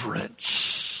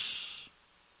reverence.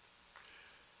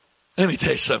 Let me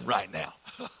tell you something right now.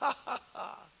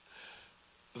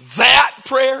 That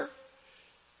prayer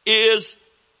is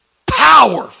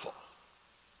powerful.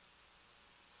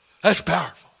 That's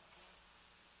powerful.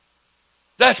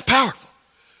 That's powerful.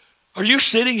 Are you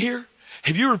sitting here?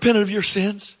 Have you repented of your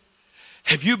sins?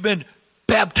 Have you been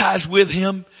baptized with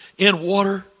Him in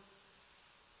water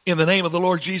in the name of the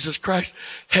Lord Jesus Christ?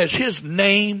 Has His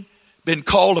name been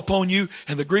called upon you?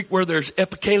 And the Greek word there's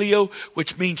epikaleo,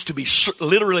 which means to be,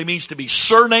 literally means to be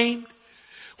surnamed.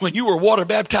 When you were water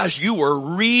baptized, you were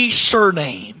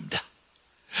re-surnamed.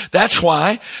 That's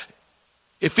why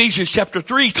Ephesians chapter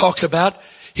 3 talks about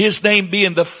His name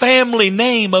being the family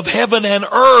name of heaven and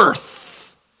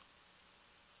earth.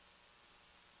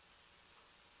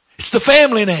 It's the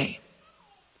family name.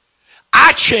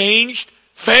 I changed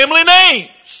family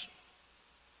names.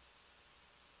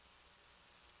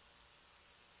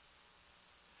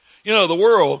 You know, the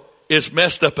world is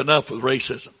messed up enough with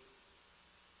racism.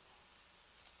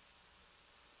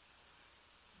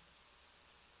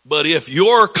 But if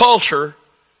your culture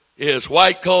is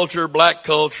white culture, black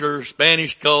culture,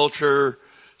 Spanish culture,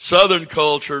 Southern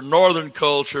culture, Northern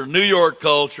culture, New York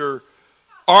culture,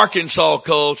 Arkansas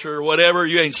culture, whatever,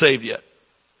 you ain't saved yet.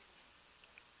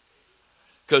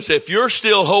 Because if you're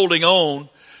still holding on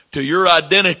to your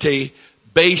identity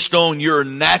based on your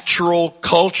natural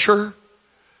culture,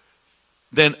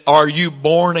 then are you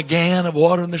born again of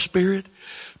water and the Spirit?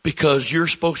 Because you're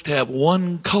supposed to have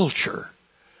one culture,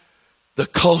 the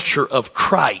culture of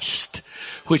Christ,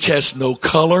 which has no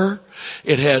color,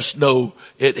 it has no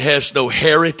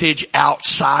heritage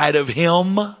outside of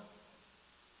Him.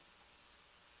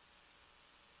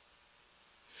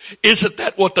 Isn't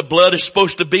that what the blood is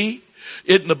supposed to be?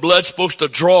 Isn't the blood supposed to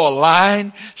draw a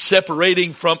line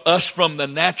separating from us from the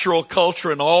natural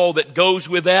culture and all that goes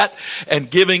with that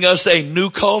and giving us a new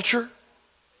culture?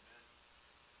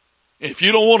 If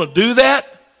you don't want to do that,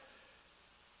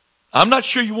 I'm not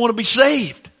sure you want to be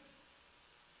saved.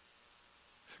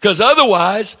 Because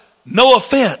otherwise, no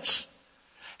offense,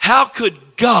 how could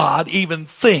God even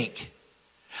think?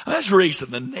 I was raised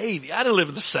in the Navy. I didn't live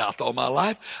in the South all my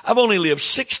life. I've only lived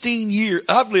 16 years.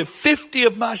 I've lived 50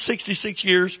 of my 66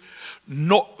 years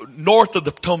north of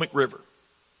the Potomac River.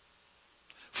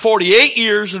 48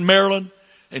 years in Maryland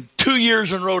and 2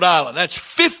 years in Rhode Island. That's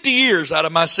 50 years out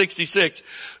of my 66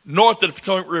 north of the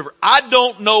Potomac River. I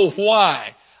don't know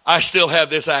why I still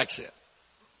have this accent.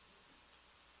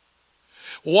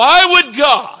 Why would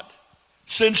God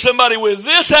send somebody with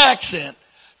this accent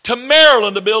to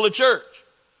Maryland to build a church?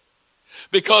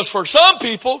 Because for some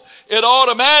people, it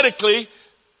automatically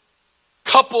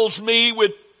couples me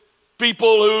with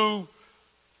people who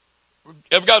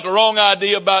have got the wrong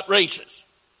idea about races.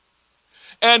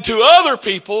 And to other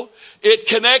people, it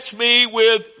connects me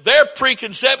with their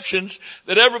preconceptions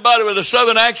that everybody with a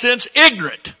southern accent's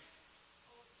ignorant.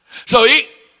 So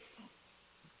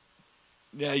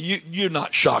you're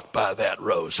not shocked by that,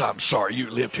 Rose. I'm sorry. You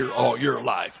lived here all your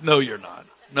life. No, you're not.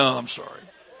 No, I'm sorry.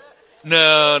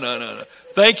 No.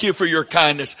 Thank you for your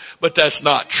kindness, but that's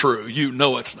not true. You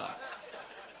know it's not.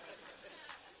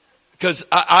 Because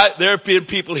there have been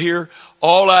people here,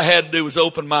 all I had to do was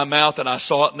open my mouth and I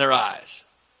saw it in their eyes.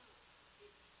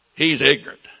 He's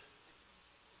ignorant.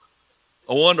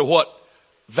 I wonder what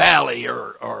valley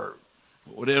or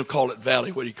what do you call it?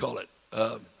 Valley. What do you call it?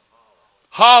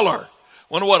 Holler.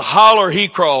 Wonder what holler he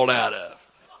crawled out of.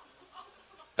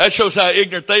 That shows how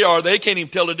ignorant they are. They can't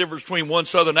even tell the difference between one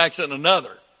southern accent and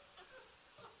another.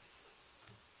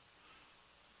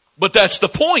 But that's the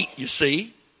point, you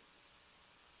see.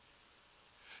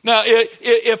 Now,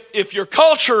 if your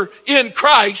culture in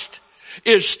Christ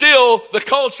is still the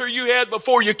culture you had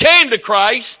before you came to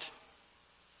Christ,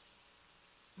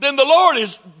 then the Lord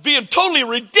is being totally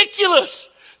ridiculous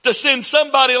to send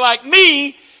somebody like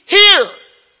me here.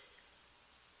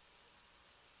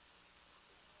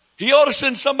 He ought to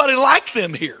send somebody like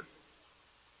them here.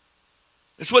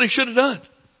 That's what he should have done.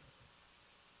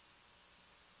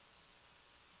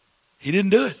 He didn't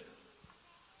do it.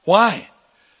 Why?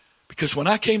 Because when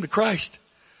I came to Christ,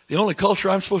 the only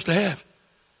culture I'm supposed to have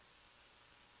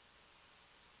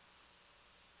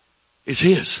is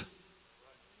His.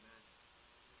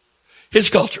 His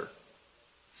culture.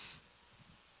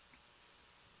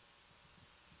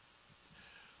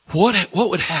 What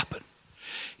would happen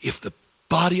if the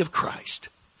body of Christ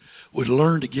would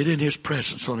learn to get in His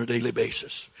presence on a daily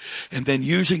basis, and then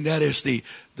using that as the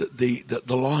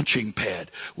launching pad,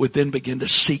 would then begin to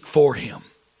seek for Him?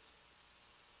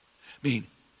 I mean,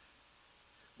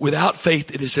 without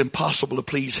faith it is impossible to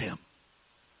please Him.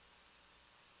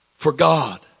 For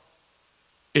God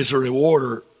is a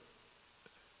rewarder.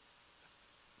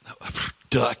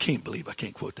 I can't believe I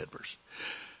can't quote that verse.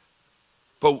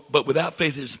 But without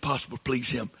faith it is impossible to please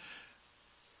Him.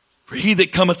 For he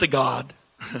that cometh to God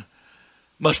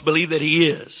must believe that He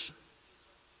is,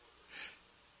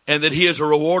 and that He is a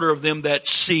rewarder of them that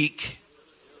seek,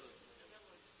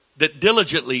 that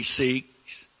diligently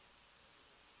seeks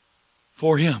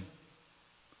for Him,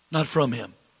 not from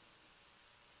Him.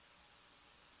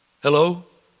 Hello?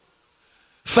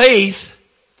 Faith,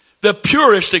 the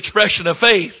purest expression of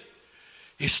faith,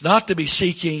 is not to be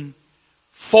seeking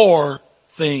for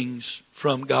things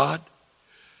from God.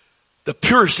 The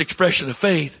purest expression of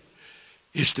faith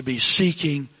is to be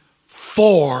seeking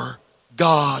for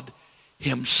God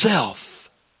Himself.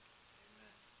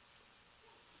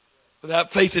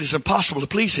 Without faith it is impossible to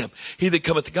please Him. He that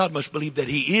cometh to God must believe that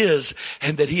He is,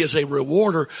 and that He is a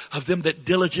rewarder of them that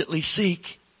diligently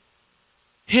seek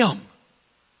Him.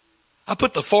 I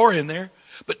put the for in there,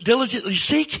 but diligently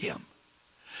seek Him.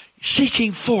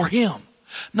 Seeking for Him,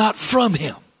 not from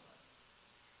Him.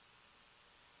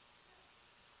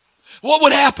 What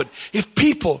would happen if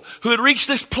people who had reached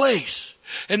this place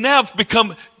and now have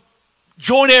become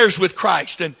joint heirs with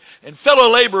Christ and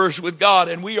fellow laborers with God,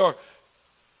 and we are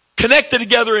connected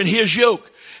together in His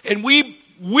yoke, and we,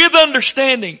 with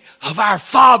understanding of our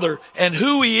Father and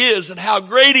who He is and how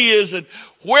great He is and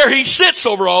where He sits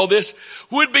over all this,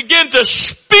 would begin to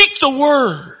speak the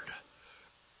word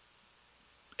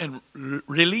and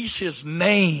release His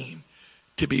name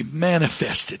to be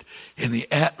manifested in the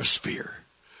atmosphere,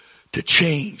 to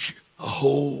change a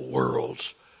whole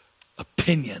world's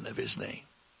opinion of His name.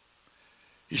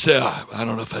 You say, I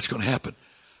don't know if that's going to happen.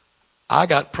 I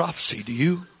got prophecy. Do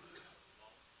you?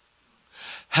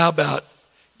 How about,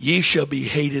 ye shall be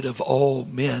hated of all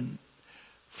men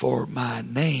for my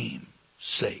name's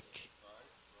sake?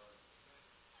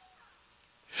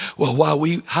 Well, while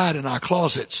we hide in our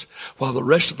closets, while the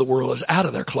rest of the world is out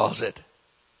of their closet,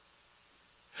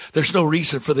 there's no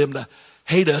reason for them to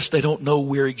hate us. They don't know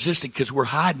we're existing because we're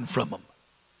hiding from them.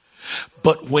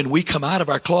 But when we come out of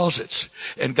our closets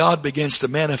and God begins to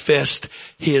manifest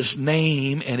His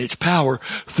name and its power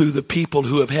through the people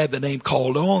who have had the name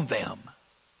called on them,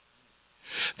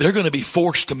 they're going to be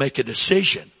forced to make a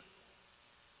decision.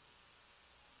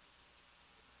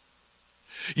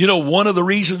 You know, one of the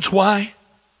reasons why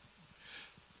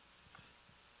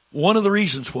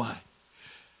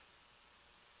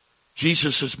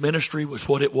Jesus' ministry was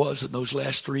what it was in those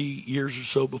last 3 years or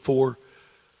so before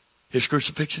His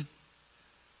crucifixion,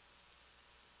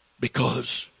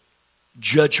 because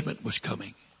judgment was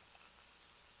coming.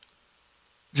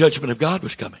 Judgment of God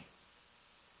was coming.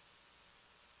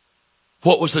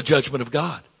 What was the judgment of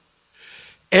God?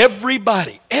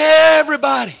 Everybody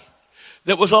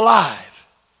that was alive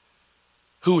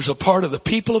who was a part of the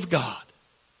people of God,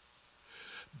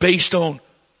 based on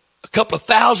a couple of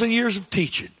thousand years of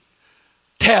teaching,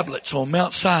 tablets on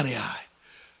Mount Sinai,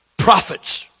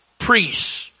 prophets,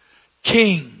 priests,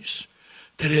 kings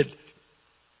that had,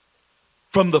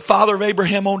 from the father of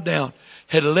Abraham on down,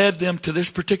 had led them to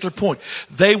this particular point.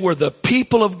 They were the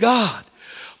people of God.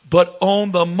 But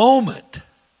on the moment,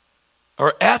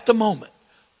 or at the moment,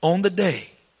 on the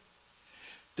day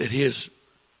that His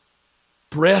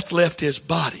breath left His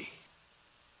body,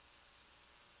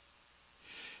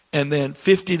 And then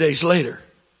 50 days later,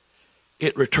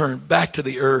 it returned back to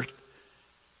the earth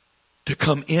to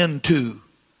come into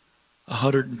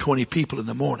 120 people in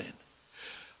the morning.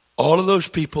 All of those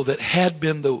people that had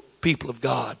been the people of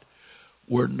God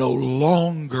were no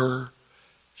longer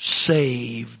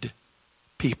saved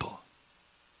people.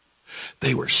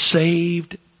 They were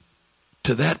saved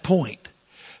to that point.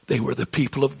 They were the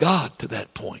people of God to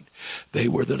that point. They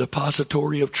were the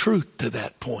depository of truth to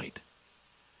that point.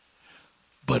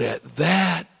 But at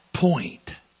that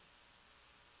point,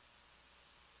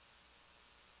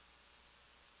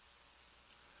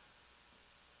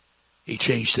 he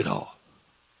changed it all.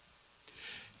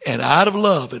 And out of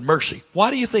love and mercy, why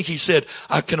do you think he said,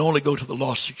 I can only go to the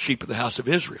lost sheep of the house of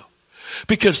Israel?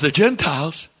 Because the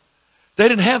Gentiles, they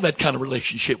didn't have that kind of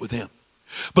relationship with him.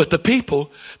 But the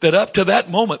people that up to that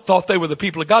moment thought they were the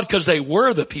people of God, because they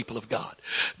were the people of God,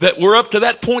 that were up to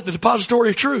that point the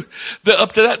depository of truth, that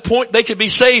up to that point they could be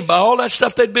saved by all that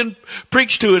stuff they'd been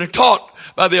preached to and taught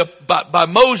by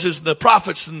Moses and the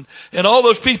prophets and all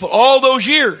those people, all those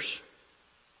years.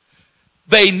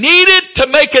 They needed to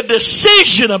make a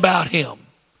decision about him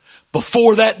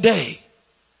before that day.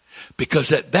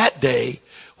 Because at that day,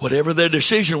 whatever their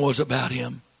decision was about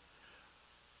him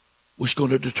was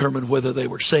going to determine whether they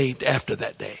were saved after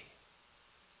that day.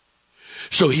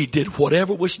 So he did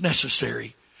whatever was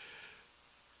necessary.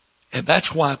 And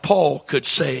that's why Paul could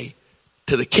say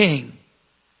to the king,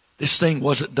 this thing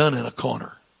wasn't done in a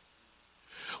corner.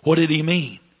 What did he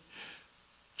mean?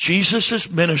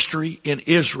 Jesus' ministry in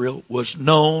Israel was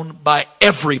known by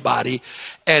everybody,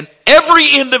 and every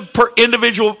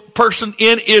individual person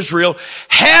in Israel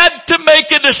had to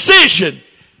make a decision.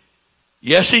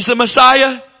 Yes, he's the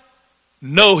Messiah.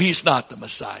 No, he's not the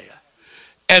Messiah.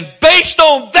 And based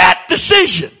on that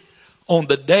decision, on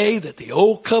the day that the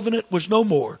old covenant was no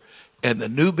more and the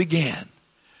new began,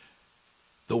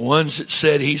 the ones that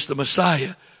said he's the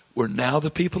Messiah were now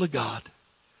the people of God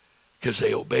because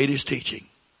they obeyed his teaching.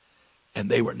 And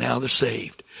they were now the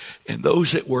saved. And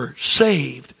those that were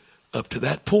saved up to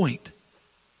that point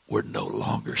were no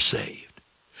longer saved.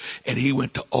 And he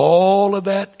went to all of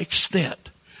that extent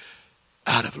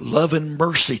out of love and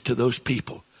mercy to those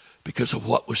people because of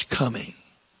what was coming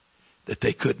that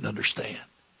they couldn't understand.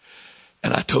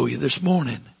 And I told you this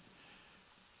morning,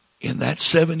 in that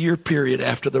 7-year period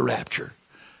after the rapture,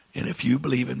 and if you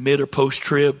believe in mid or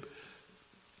post-trib,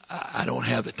 I don't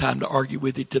have the time to argue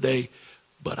with you today,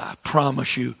 but I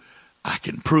promise you, I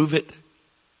can prove it.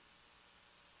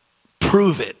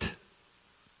 Prove it.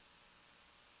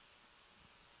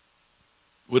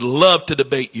 Would love to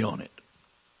debate you on it.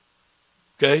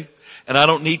 Okay? And I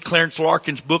don't need Clarence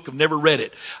Larkin's book. I've never read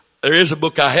it. There is a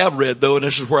book I have read, though, and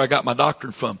this is where I got my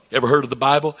doctrine from. Ever heard of the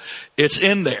Bible? It's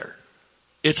in there.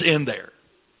 It's in there.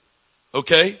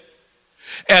 Okay?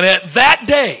 And at that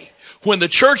day, when the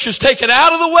church is taken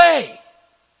out of the way,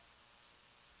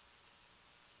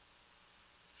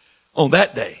 on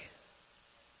that day,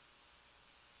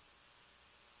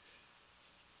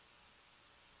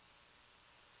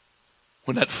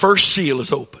 when that first seal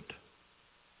is opened,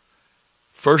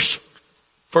 first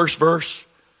verse,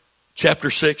 chapter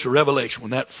 6 of Revelation,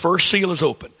 when that first seal is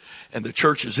opened and the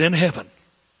church is in heaven,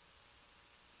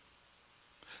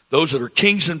 those that are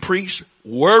kings and priests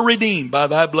were redeemed by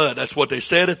thy blood. That's what they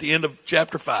said at the end of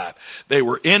chapter 5. They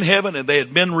were in heaven and they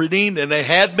had been redeemed and they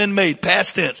had been made,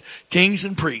 past tense, kings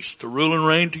and priests to rule and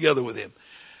reign together with him.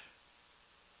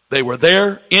 They were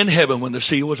there in heaven when the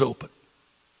seal was opened.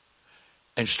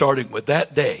 And starting with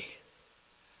that day,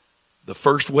 the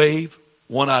first wave,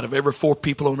 1 out of every 4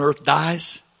 people on earth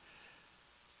dies.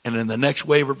 And in the next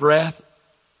wave of wrath,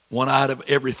 1 out of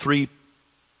every 3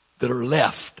 that are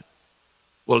left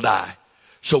will die.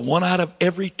 So 1 out of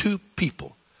every 2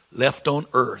 people left on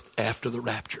earth after the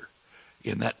rapture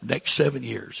in that next 7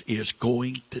 years is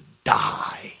going to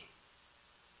die.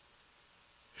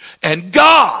 And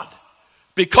God,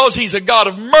 because he's a God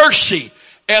of mercy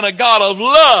and a God of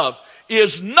love,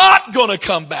 is not going to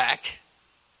come back.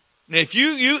 And if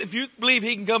you believe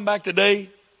he can come back today,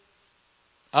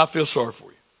 I feel sorry for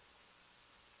you.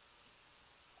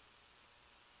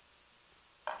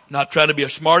 Not trying to be a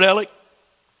smart aleck.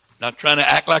 Not trying to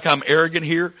act like I'm arrogant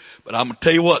here, but I'm going to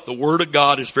tell you what, the Word of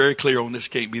God is very clear on this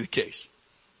can't be the case.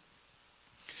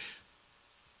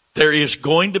 There is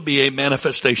going to be a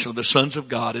manifestation of the sons of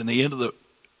God in the end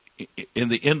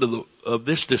of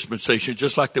this dispensation,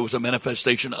 just like there was a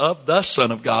manifestation of the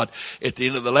Son of God at the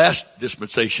end of the last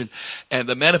dispensation. And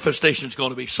the manifestation is going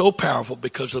to be so powerful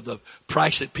because of the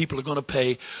price that people are going to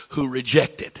pay who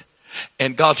reject it.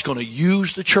 And God's going to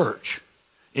use the church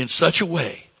in such a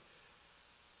way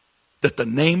that the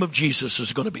name of Jesus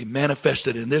is going to be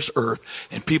manifested in this earth,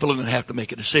 and people are going to have to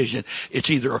make a decision. It's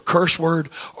either a curse word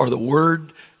or the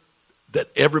word that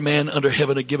every man under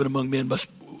heaven and given among men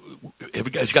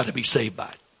has got to be saved by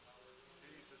it.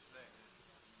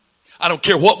 I don't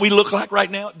care what we look like right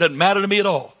now. It doesn't matter to me at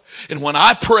all. And when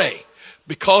I pray,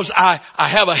 because I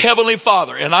have a heavenly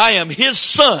Father and I am His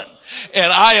son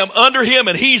and I am under Him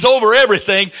and He's over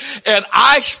everything, and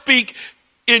I speak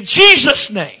in Jesus'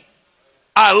 name,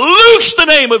 I loose the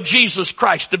name of Jesus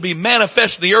Christ to be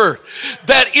manifest in the earth,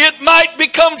 that it might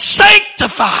become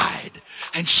sanctified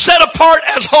and set apart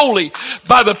as holy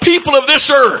by the people of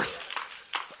this earth.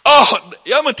 Oh,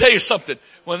 I'm going to tell you something.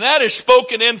 When that is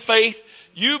spoken in faith,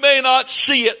 you may not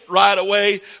see it right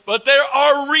away, but there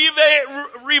are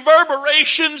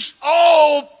reverberations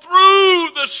all through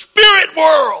the spirit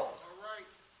world.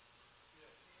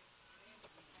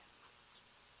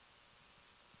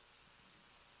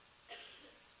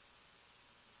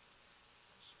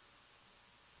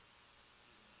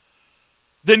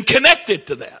 Then connected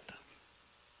to that,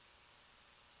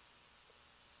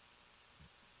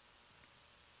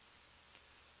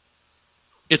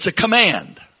 it's a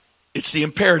command. It's the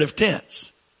imperative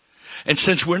tense. And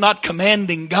since we're not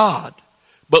commanding God,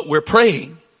 but we're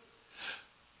praying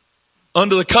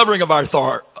under the covering of our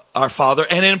Father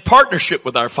and in partnership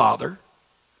with our Father,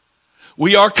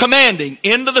 we are commanding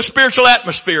into the spiritual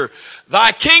atmosphere,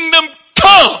 thy kingdom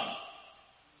come.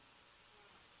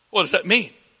 What does that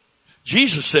mean?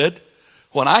 Jesus said,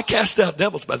 when I cast out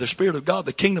devils by the Spirit of God,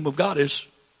 the kingdom of God is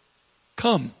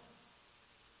come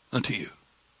unto you.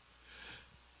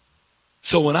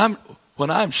 So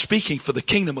when I'm speaking for the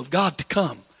kingdom of God to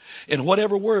come, in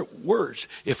whatever words,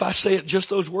 if I say it just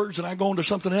those words and I go on to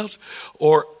something else,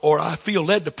 or I feel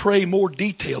led to pray more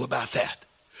detail about that,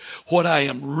 what I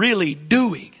am really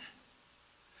doing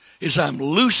is I'm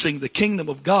loosing the kingdom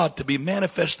of God to be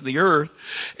manifest in the earth.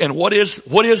 And what is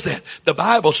that? The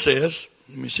Bible says,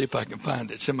 let me see if I can find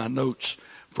it. It's in my notes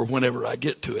for whenever I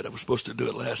get to it. I was supposed to do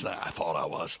it last night. I thought I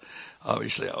was.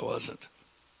 Obviously I wasn't.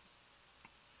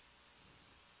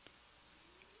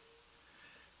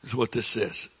 This is what this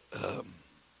says. Where's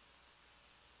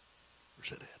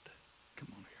it at? Come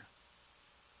on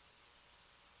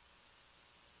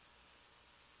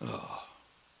here. Oh.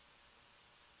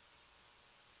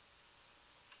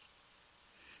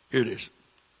 Here it is.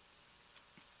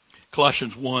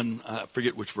 Colossians 1, I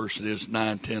forget which verse it is,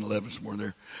 9, 10, 11, somewhere in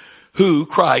there. Who,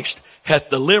 Christ, hath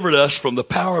delivered us from the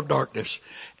power of darkness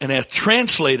and hath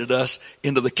translated us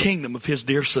into the kingdom of His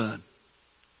dear Son.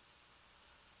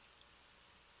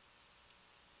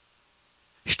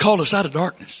 He's called us out of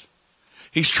darkness.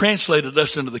 He's translated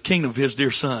us into the kingdom of His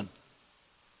dear Son.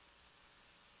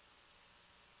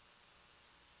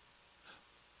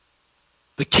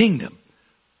 The kingdom.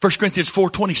 1 Corinthians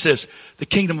 4:20 says, the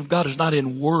kingdom of God is not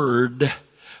in word,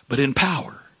 but in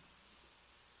power.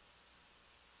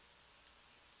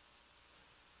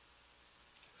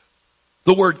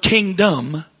 The word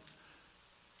kingdom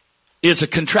is a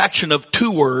contraction of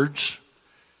two words,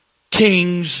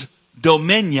 king's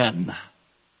dominion.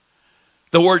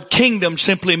 The word kingdom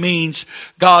simply means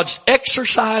God's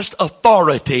exercised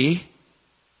authority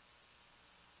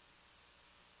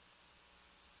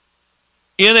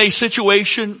in a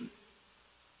situation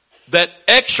that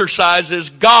exercises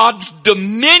God's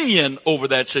dominion over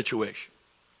that situation.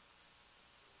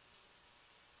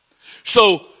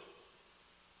 So,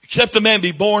 except a man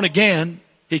be born again,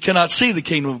 he cannot see the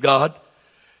kingdom of God.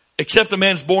 Except a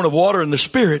man's born of water and the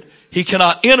Spirit, he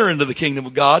cannot enter into the kingdom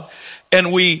of God.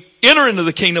 And we enter into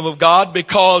the kingdom of God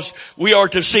because we are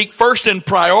to seek first in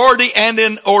priority and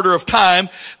in order of time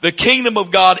the kingdom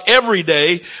of God every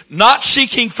day, not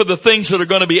seeking for the things that are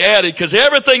going to be added, because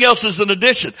everything else is an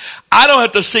addition. I don't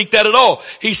have to seek that at all.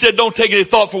 He said, don't take any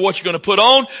thought for what you're going to put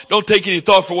on. Don't take any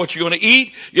thought for what you're going to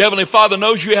eat. Your Heavenly Father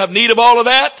knows you have need of all of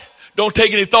that. Don't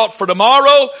take any thought for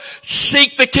tomorrow.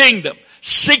 Seek the kingdom.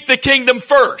 Seek the kingdom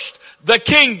first. The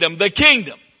kingdom, the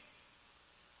kingdom.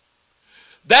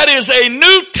 That is a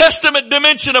New Testament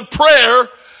dimension of prayer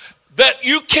that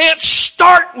you can't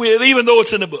start with, even though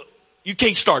it's in the book. You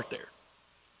can't start there.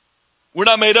 We're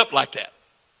not made up like that.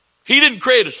 He didn't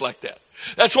create us like that.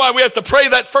 That's why we have to pray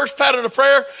that first pattern of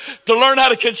prayer to learn how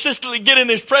to consistently get in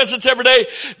His presence every day.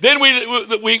 Then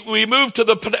we move to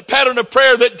the pattern of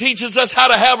prayer that teaches us how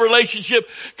to have a relationship,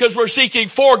 because we're seeking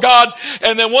for God.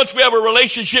 And then once we have a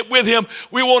relationship with Him,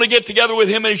 we want to get together with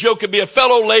Him and His yoke and be a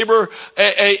fellow laborer,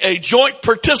 a joint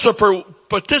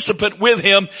participant with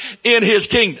Him in His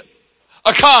kingdom.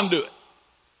 A conduit.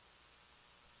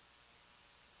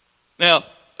 Now,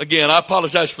 again, I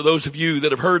apologize for those of you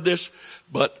that have heard this,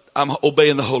 but I'm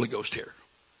obeying the Holy Ghost here.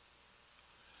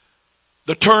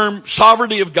 the term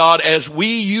sovereignty of God as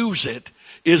we use it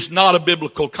is not a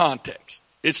biblical context.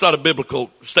 It's not a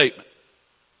biblical statement.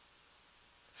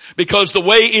 Because the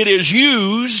way it is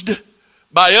used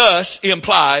by us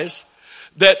implies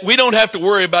that we don't have to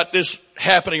worry about this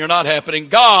happening or not happening.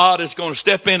 God is going to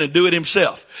step in and do it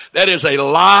himself. That is a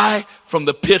lie from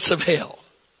the pits of hell.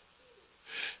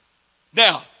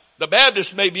 Now, the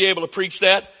Baptists may be able to preach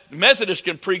that. The Methodists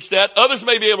can preach that. Others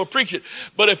may be able to preach it.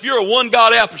 But if you're a one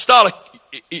God apostolic,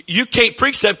 you can't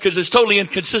preach that because it's totally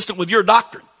inconsistent with your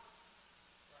doctrine.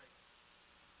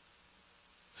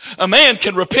 A man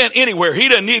can repent anywhere. He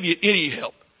doesn't need any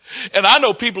help. And I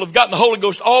know people have gotten the Holy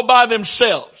Ghost all by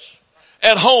themselves.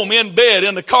 At home, in bed,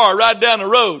 in the car, right down the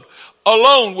road,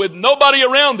 alone with nobody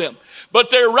around them.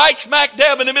 But they're right smack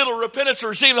dab in the middle of repentance and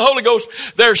receiving the Holy Ghost.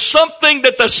 There's something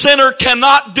that the sinner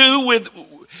cannot do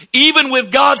even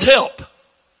with God's help.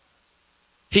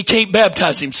 He can't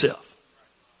baptize himself.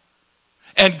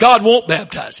 And God won't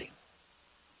baptize him.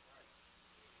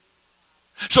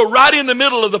 So right in the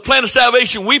middle of the plan of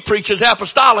salvation we preach as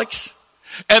apostolics,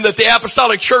 and that the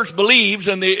apostolic church believes,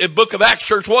 and the book of Acts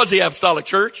church was the apostolic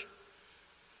church,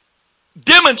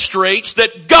 demonstrates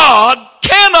that God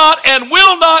cannot and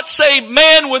will not save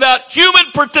man without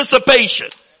human participation.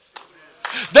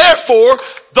 Therefore,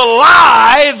 the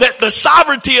lie that the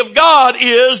sovereignty of God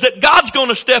is that God's going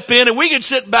to step in and we can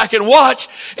sit back and watch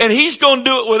and he's going to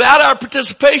do it without our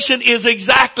participation is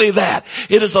exactly that.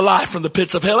 It is a lie from the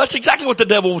pits of hell. That's exactly what the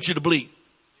devil wants you to believe.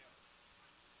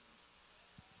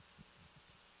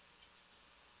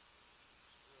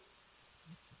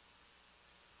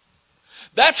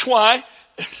 That's why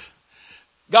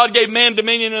God gave man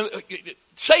dominion.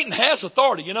 Satan has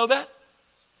authority. You know that?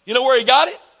 You know where he got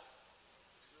it?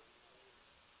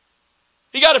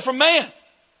 He got it from man.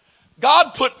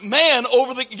 God put man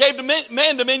gave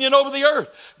man dominion over the earth.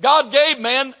 God gave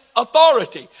man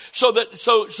authority. So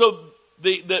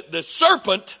the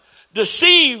serpent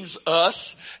deceives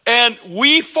us and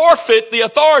we forfeit the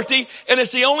authority, and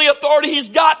it's the only authority he's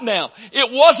got now. It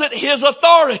wasn't his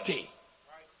authority.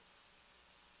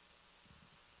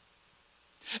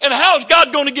 And how is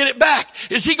God going to get it back?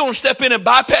 Is he going to step in and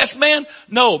bypass man?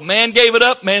 No, man gave it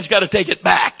up. Man's got to take it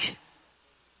back.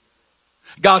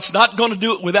 God's not going to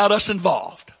do it without us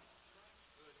involved.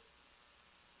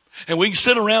 And we can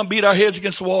sit around, beat our heads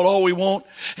against the wall all we want,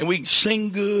 and we can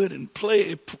sing good and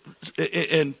play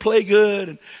good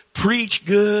and preach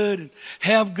good and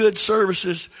have good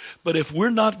services. But if we're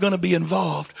not going to be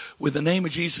involved with the name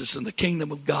of Jesus and the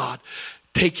kingdom of God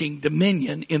taking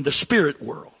dominion in the spirit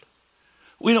world,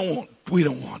 we don't want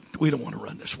to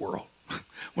run this world.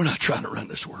 We're not trying to run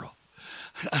this world.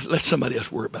 Let somebody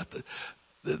else worry about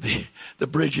the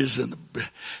bridges and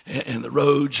the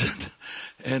roads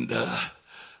and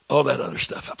all that other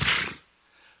stuff.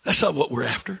 That's not what we're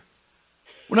after.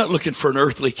 We're not looking for an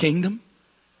earthly kingdom.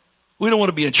 We don't want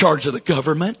to be in charge of the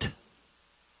government.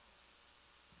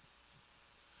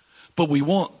 But we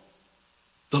want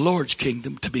the Lord's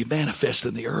kingdom to be manifest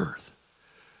in the earth.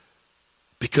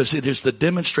 Because it is the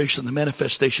demonstration, the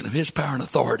manifestation of his power and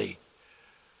authority,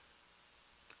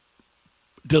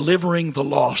 delivering the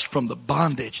lost from the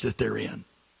bondage that they're in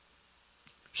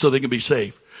so they can be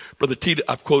saved. Brother T,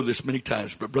 I've quoted this many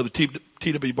times, but Brother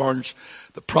T.W. Barnes,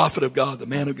 the prophet of God, the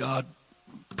man of God,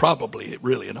 probably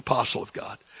really an apostle of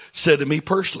God, said to me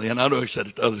personally, and I know he said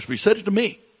it to others, but he said it to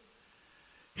me.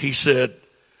 He said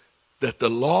that the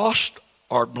lost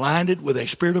are blinded with a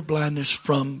spirit of blindness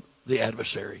from the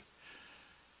adversary.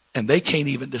 And they can't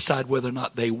even decide whether or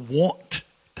not they want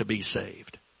to be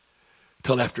saved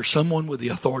till after someone with the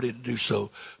authority to do so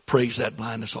prays that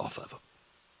blindness off of them.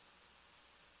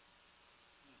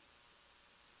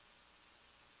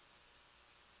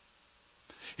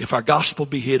 If our gospel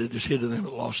be hid, it is hid in them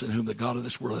that are lost, in whom the God of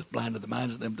this world hath blinded the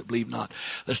minds of them that believe not,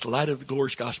 lest the light of the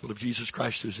glorious gospel of Jesus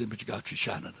Christ, whose image of God, should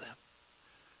shine unto them.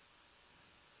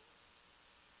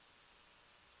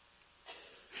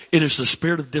 It is the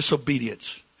spirit of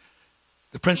disobedience.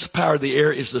 The prince of power of the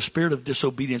air is the spirit of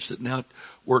disobedience that now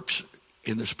works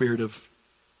in the spirit of,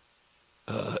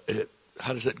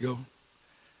 how does that go?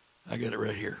 I got it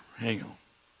right here. Hang on.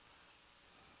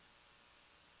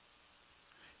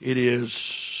 It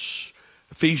is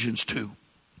Ephesians 2,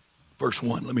 verse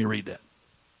 1. Let me read that.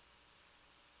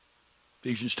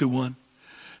 Ephesians 2:1.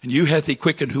 And you hath he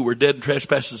quickened who were dead in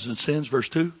trespasses and sins, verse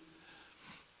 2.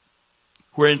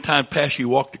 Where in time past you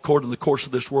walked according to the course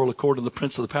of this world, according to the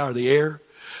prince of the power of the air,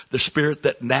 the spirit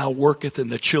that now worketh in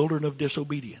the children of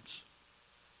disobedience.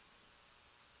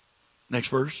 Next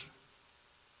verse.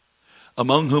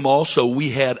 among whom also we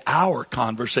had our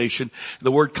conversation.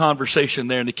 The word conversation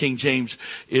there in the King James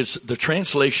is the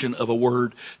translation of a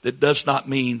word that does not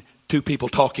mean two people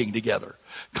talking together.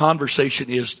 Conversation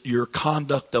is your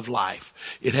conduct of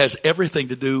life. It has everything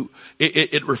to do,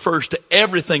 it refers to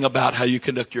everything about how you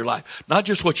conduct your life. Not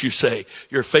just what you say,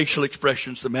 your facial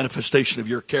expressions, the manifestation of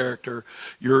your character,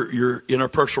 your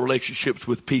interpersonal relationships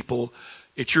with people.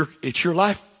 It's your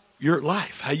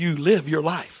life, how you live your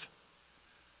life.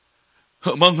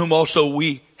 Among whom also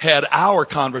we had our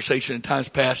conversation in times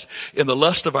past in the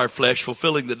lust of our flesh,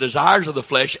 fulfilling the desires of the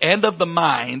flesh and of the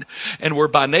mind, and were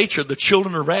by nature the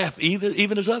children of wrath,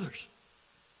 even as others.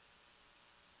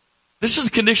 This is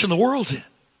the condition the world's in.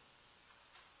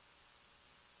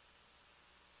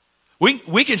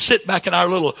 We can sit back in our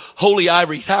little holy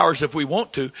ivory towers if we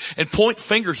want to and point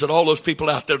fingers at all those people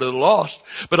out there that are lost,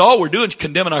 but all we're doing is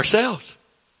condemning ourselves.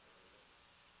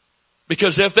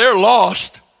 Because if they're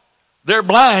lost, they're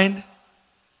blind,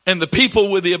 and the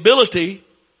people with the ability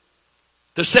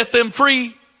to set them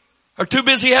free are too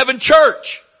busy having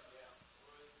church.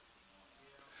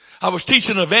 I was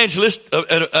teaching an evangelist,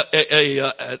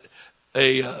 a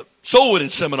soul winning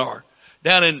seminar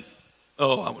down in, I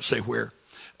won't say where,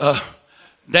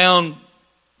 down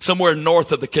somewhere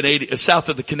north of the Canadian, south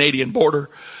of the Canadian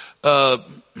border, and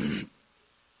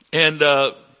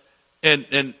it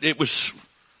was,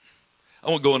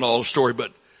 I won't go into all the story,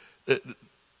 but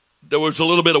there was a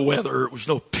little bit of weather. It was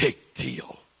no big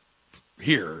deal.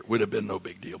 Here it would have been no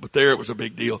big deal, but there it was a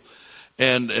big deal.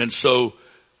 And so,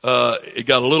 it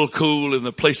got a little cool, and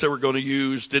the place they were going to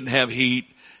use didn't have heat,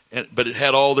 but it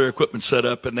had all their equipment set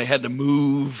up, and they had to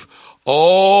move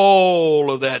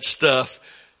all of that stuff.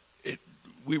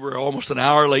 We were almost an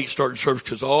hour late starting service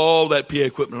because all that PA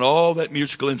equipment, all that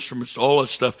musical instruments, all that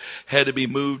stuff had to be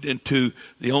moved into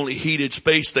the only heated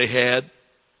space they had.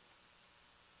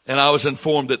 And I was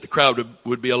informed that the crowd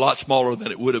would be a lot smaller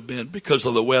than it would have been because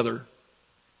of the weather.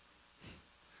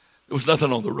 There was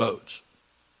nothing on the roads.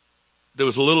 There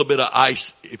was a little bit of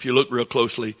ice, if you look real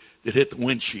closely, that hit the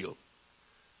windshield.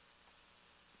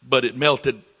 But it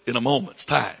melted in a moment's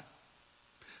time.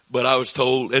 But I was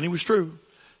told, and it was true,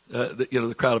 that,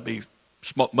 the crowd would be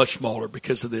much smaller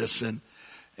because of this. And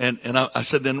I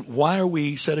said, then why are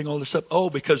we setting all this up? Oh,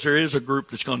 because there is a group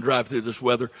that's going to drive through this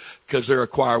weather because they're a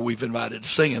choir we've invited to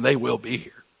sing, and they will be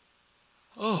here.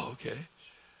 Oh, okay.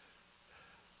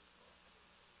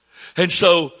 And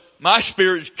so my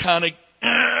spirit is kind of,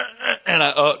 and I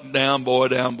up, down, boy,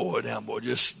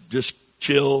 just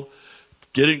chill,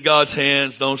 get in God's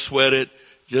hands, don't sweat it.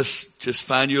 Just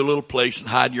find you a little place and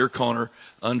hide in your corner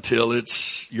until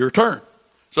it's your turn.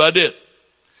 So I did.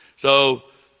 So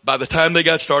by the time they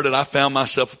got started, I found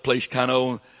myself a place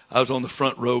I was on the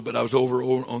front row, but I was over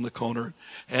on the corner,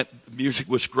 and the music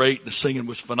was great. The singing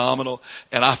was phenomenal,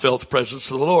 and I felt the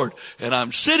presence of the Lord. And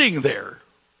I'm sitting there.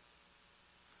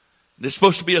 It's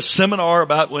supposed to be a seminar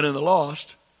about winning the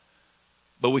lost,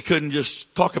 but we couldn't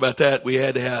just talk about that. We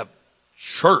had to have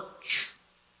church.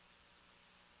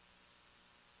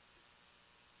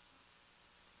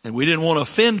 And we didn't want to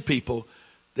offend people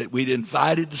that we'd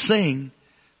invited to sing,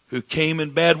 who came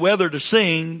in bad weather to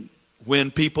sing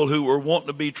when people who were wanting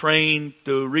to be trained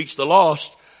to reach the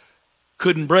lost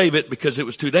couldn't brave it because it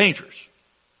was too dangerous.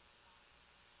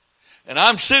 And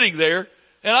I'm sitting there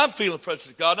and I'm feeling the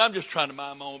presence of God, and I'm just trying to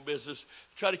mind my own business,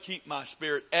 try to keep my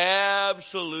spirit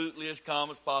absolutely as calm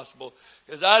as possible,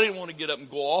 because I didn't want to get up and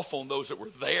go off on those that were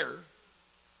there.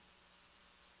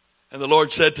 And the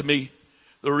Lord said to me,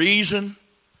 the reason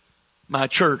my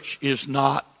church is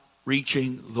not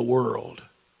reaching the world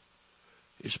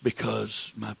is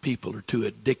because my people are too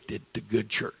addicted to good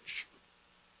church.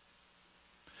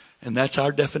 And that's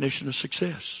our definition of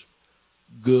success.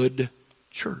 Good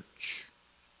church.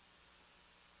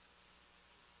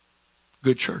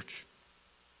 Good church.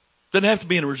 Doesn't have to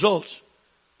be in the results.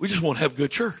 We just want to have good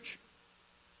church.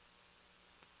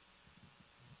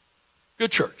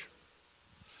 Good church.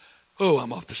 Oh,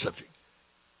 I'm off the subject.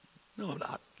 No, I'm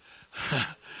not.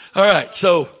 All right,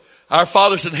 so our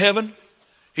Father's in heaven.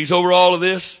 He's over all of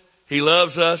this. He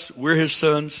loves us. We're His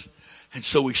sons. And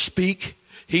so we speak.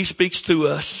 He speaks to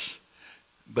us.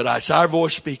 But it's our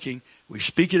voice speaking. We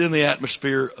speak it in the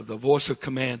atmosphere of the voice of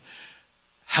command.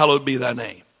 Hallowed be thy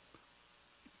name.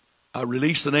 I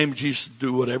release the name of Jesus to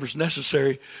do whatever's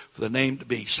necessary for the name to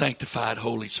be sanctified,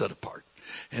 holy, set apart.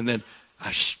 And then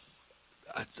I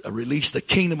release the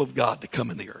kingdom of God to come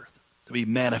in the earth, to be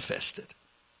manifested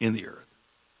in the earth.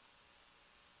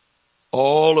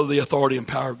 All of the authority and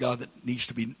power of God that needs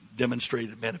to be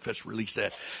demonstrated and manifest, release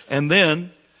that. And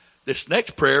then this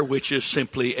next prayer, which is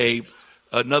simply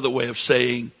another way of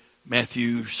saying,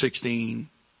 Matthew 16,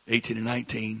 18 and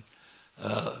 19.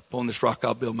 Upon this rock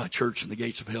I'll build my church, and the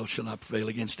gates of hell shall not prevail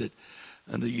against it.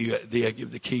 And thee I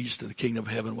give the keys to the kingdom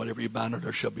of heaven. Whatever you bind on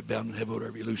earth shall be bound in heaven.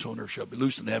 Whatever you loose on earth shall be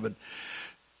loosed in heaven.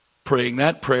 Praying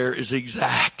that prayer is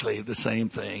exactly the same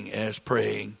thing as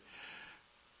praying,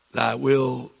 thy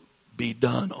will be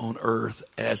done on earth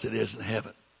as it is in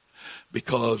heaven.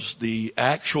 Because the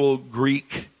actual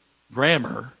Greek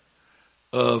grammar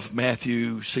of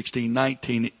Matthew 16,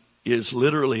 19 is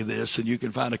literally this, and you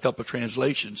can find a couple of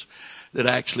translations that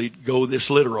actually go this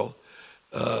literal.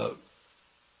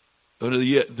 Unto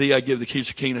thee I give the keys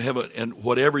of the kingdom of heaven, and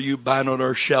whatever you bind on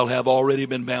earth shall have already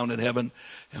been bound in heaven,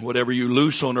 and whatever you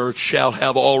loose on earth shall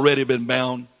have already been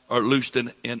bound or loosed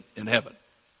in heaven.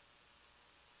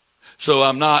 So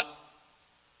I'm not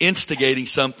instigating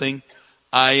something.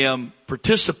 I am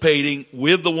participating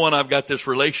with the one I've got this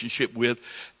relationship with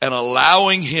and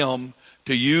allowing him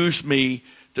to use me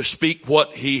to speak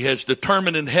what he has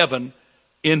determined in heaven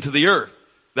into the earth.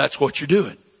 That's what you're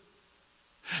doing.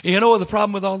 And you know what the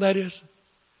problem with all that is?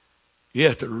 You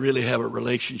have to really have a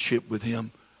relationship with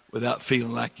him without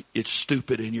feeling like it's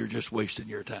stupid and you're just wasting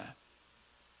your time.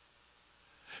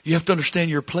 You have to understand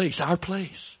your place, our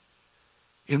place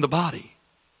in the body,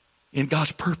 in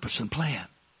God's purpose and plan.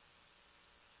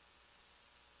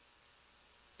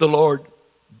 The Lord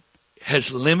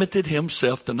has limited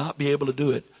himself to not be able to do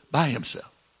it by himself.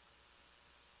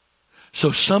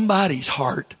 So somebody's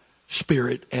heart,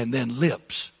 spirit, and then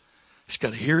lips, he's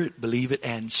got to hear it, believe it,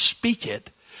 and speak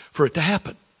it for it to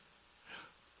happen.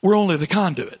 We're only the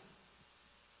conduit.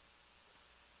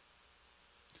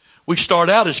 We start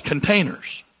out as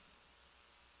containers.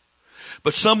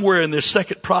 But somewhere in this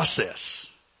second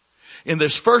process, in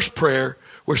this first prayer,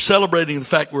 we're celebrating the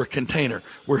fact we're a container.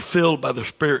 We're filled by the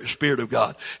Spirit of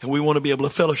God. And we want to be able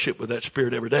to fellowship with that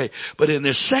Spirit every day. But in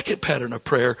this second pattern of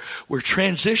prayer, we're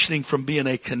transitioning from being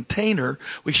a container.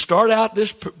 We start out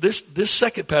this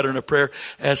second pattern of prayer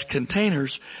as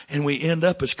containers, and we end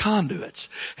up as conduits.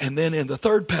 And then in the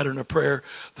third pattern of prayer,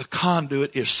 the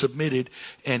conduit is submitted,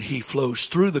 and he flows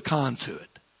through the conduit.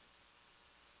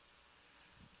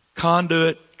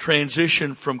 Conduit,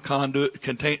 transition from container,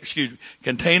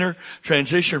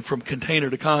 transition from container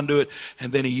to conduit,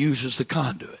 and then he uses the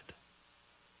conduit.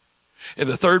 And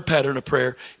the third pattern of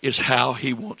prayer is how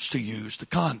he wants to use the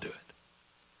conduit.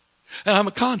 And I'm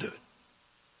a conduit.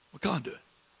 I'm a conduit.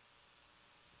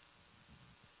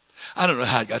 I don't know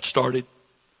how it got started,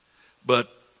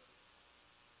 but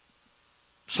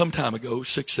some time ago,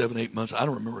 6, 7, 8 months, I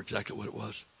don't remember exactly what it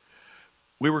was.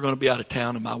 We were going to be out of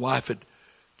town, and my wife had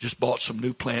just bought some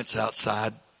new plants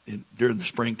outside during the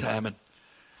springtime.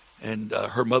 And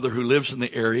her mother, who lives in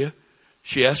the area,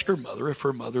 she asked her mother if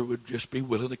her mother would just be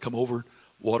willing to come over,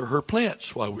 water her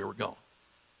plants while we were gone.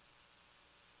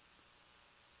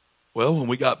 Well, when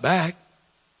we got back,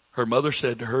 her mother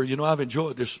said to her, you know, I've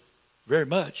enjoyed this very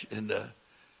much. And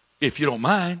if you don't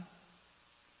mind,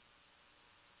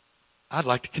 I'd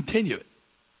like to continue it.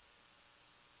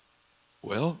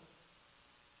 Well,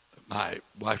 my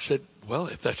wife said, well,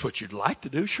 if that's what you'd like to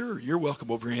do, sure, you're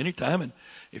welcome over here anytime. And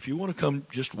if you want to come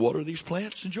just water these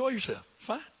plants, enjoy yourself.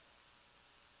 Fine.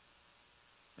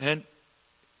 And,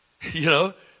 you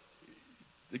know,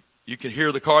 you can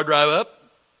hear the car drive up.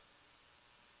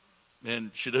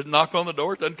 And she doesn't knock on the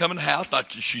door, doesn't come in the house.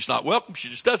 She's not welcome, she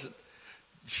just doesn't.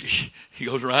 He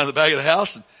goes around the back of the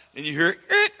house, and you hear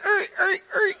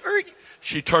it.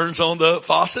 She turns on the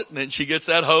faucet, and then she gets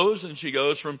that hose, and she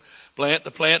goes from plant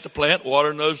to plant to plant,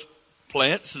 watering those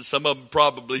plants, and some of them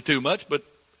probably too much, but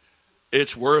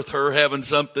it's worth her having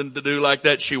something to do like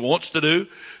that she wants to do.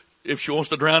 If she wants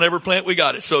to drown every plant, we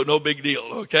got it, so no big deal,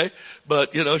 okay?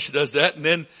 But, you know, she does that, and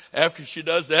then after she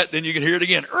does that, then you can hear it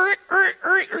again.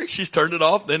 She's turned it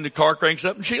off, then the car cranks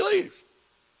up, and she leaves.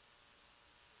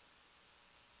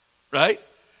 Right?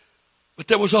 But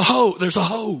there's a hose.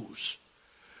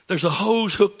 There's a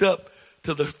hose hooked up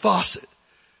to the faucet.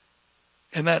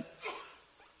 And that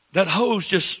hose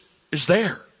just is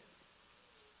there.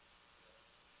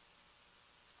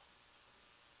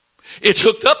 It's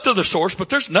hooked up to the source, but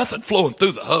there's nothing flowing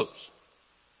through the hose.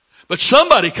 But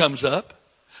somebody comes up,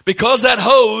 because that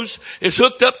hose is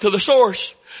hooked up to the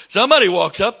source, somebody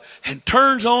walks up and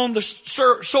turns on the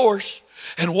source,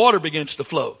 and water begins to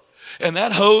flow. And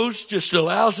that hose just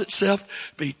allows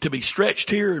itself to be stretched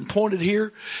here and pointed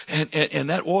here. And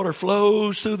that water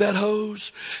flows through that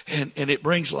hose. And it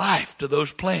brings life to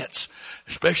those plants.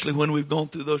 Especially when we've gone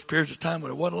through those periods of time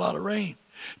when there wasn't a lot of rain.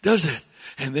 Does it?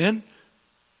 And then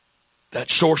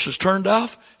that source is turned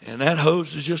off. And that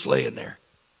hose is just laying there.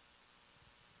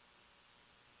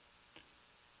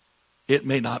 It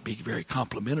may not be very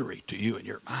complimentary to you in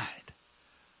your mind.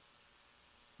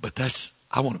 But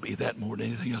I want to be that more than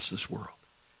anything else in this world.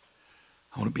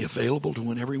 I want to be available to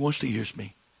whenever he wants to use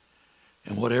me.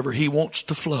 And whatever he wants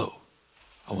to flow,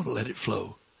 I want to let it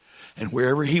flow. And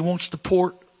wherever he wants to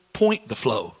point the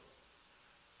flow,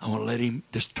 I want to let him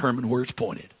determine where it's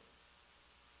pointed.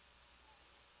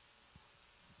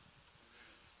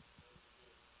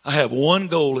 I have one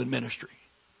goal in ministry.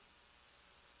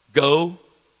 Go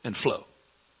and flow.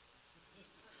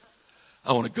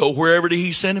 I want to go wherever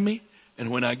he's sending me.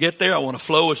 And when I get there, I want to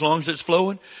flow as long as it's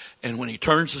flowing. And when he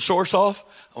turns the source off,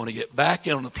 I want to get back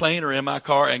in on the plane or in my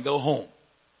car and go home.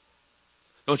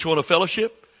 Don't you want a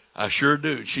fellowship? I sure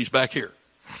do. She's back here.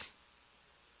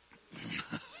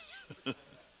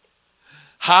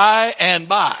 Hi and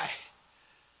bye.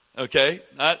 Okay?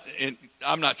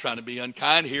 I'm not trying to be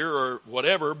unkind here or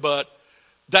whatever, but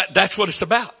that's what it's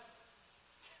about.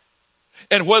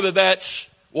 And whether that's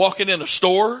walking in a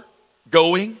store,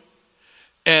 going,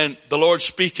 and the Lord's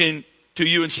speaking to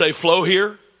you and say, flow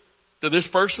here to this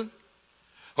person,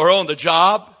 or on the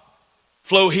job,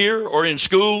 flow here, or in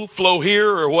school, flow here,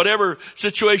 or whatever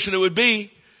situation it would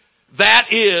be, that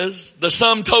is the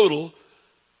sum total,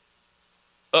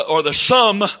 or the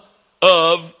sum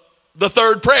of the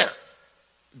third prayer.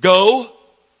 Go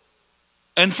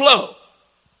and flow.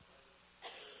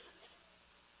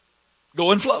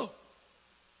 Go and flow.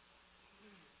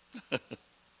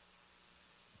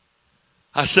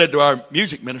 I said to our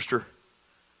music minister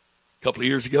a couple of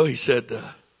years ago, he said,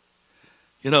 I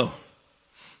don't know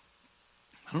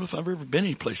if I've ever been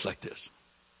any place like this.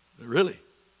 Really?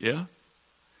 Yeah?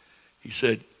 He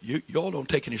said, y'all don't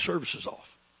take any services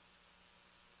off.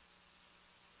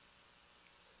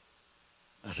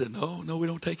 I said, no, we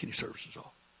don't take any services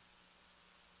off.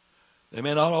 They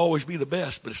may not always be the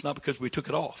best, but it's not because we took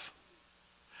it off.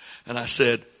 And I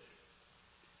said,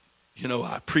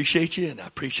 I appreciate you, and I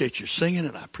appreciate your singing,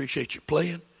 and I appreciate your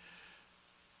playing.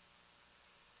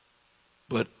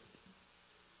 But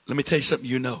let me tell you something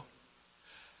you know.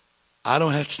 I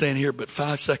don't have to stand here but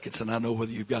 5 seconds, and I know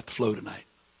whether you've got the flow tonight.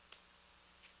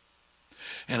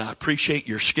 And I appreciate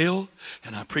your skill,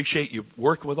 and I appreciate you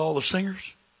working with all the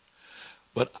singers.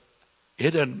 But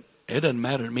it doesn't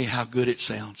matter to me how good it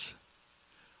sounds.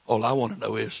 All I want to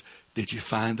know is, did you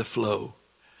find the flow?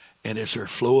 And is there a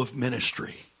flow of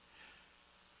ministry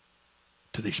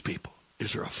to these people?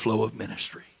 Is there a flow of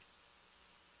ministry?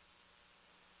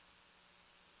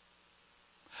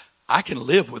 I can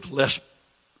live with less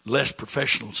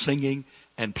professional singing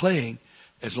and playing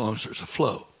as long as there's a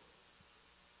flow.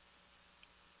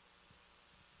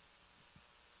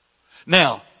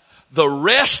 Now, the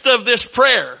rest of this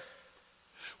prayer,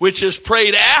 which is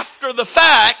prayed after the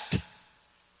fact,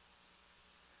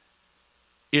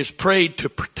 is prayed to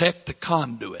protect the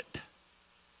conduit.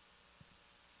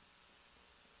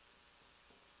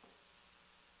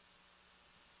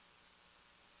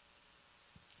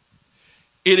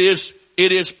 It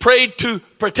is prayed to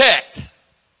protect.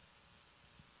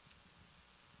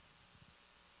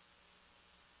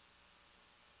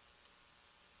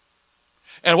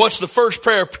 And what's the first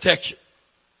prayer of protection?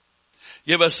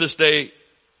 Give us this day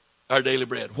our daily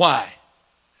bread. Why?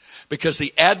 Because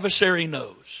the adversary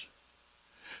knows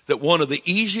that one of the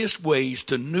easiest ways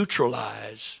to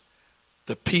neutralize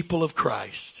the people of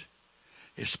Christ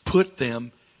is put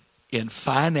them in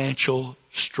financial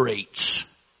straits.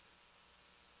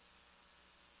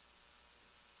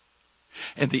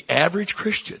 And the average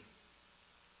Christian,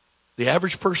 the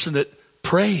average person that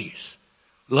prays,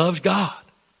 loves God,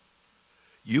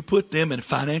 you put them in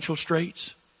financial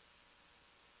straits,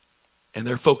 and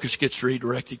their focus gets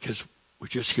redirected because we're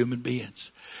just human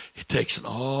beings. It takes an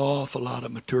awful lot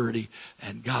of maturity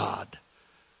and God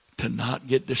to not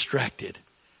get distracted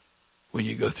when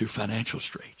you go through financial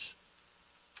straits.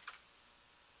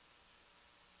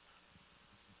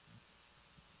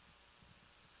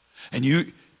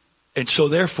 And so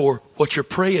therefore, what you're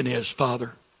praying is,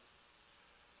 Father,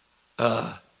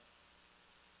 I'm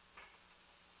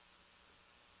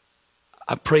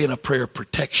praying a prayer of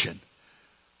protection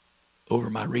over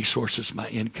my resources, my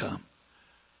income,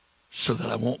 so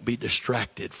that I won't be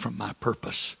distracted from my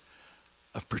purpose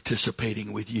of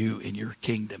participating with you in your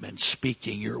kingdom and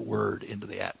speaking your word into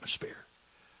the atmosphere.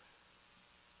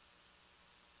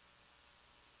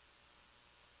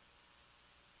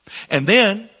 And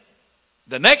then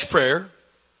the next prayer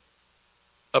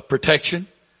of protection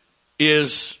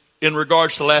is in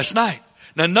regards to last night.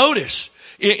 Now notice,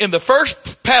 in the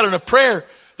first pattern of prayer,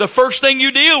 the first thing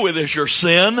you deal with is your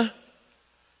sin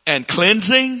and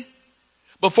cleansing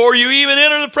before you even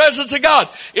enter the presence of God.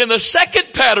 In the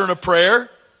second pattern of prayer,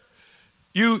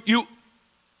 you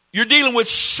You're dealing with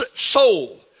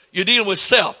soul. You're dealing with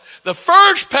self. The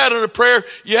first pattern of prayer,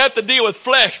 you have to deal with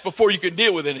flesh before you can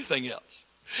deal with anything else.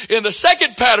 In the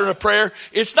second pattern of prayer,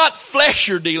 it's not flesh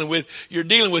you're dealing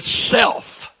with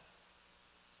self.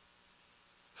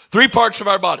 3 parts of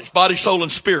our bodies, body, soul,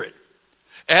 and spirit.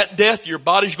 At death, your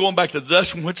body's going back to the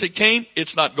dust from whence it came.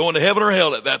 It's not going to heaven or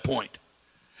hell at that point.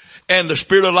 And the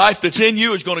spirit of life that's in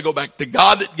you is going to go back to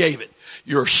God that gave it.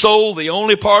 Your soul, the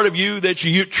only part of you that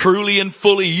you truly and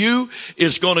fully you,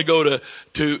 is going to go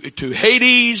to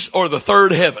Hades or the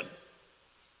third heaven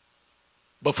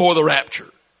before the rapture,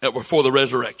 before the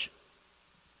resurrection.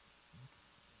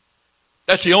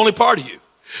 That's the only part of you.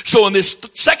 So in this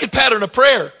second pattern of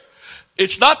prayer,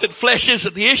 it's not that flesh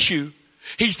isn't the issue.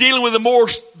 He's dealing with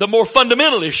the more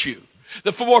fundamental issue.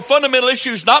 The more fundamental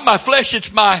issue is not my flesh,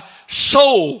 it's my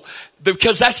soul,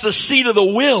 because that's the seat of the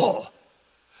will.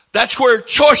 That's where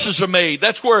choices are made.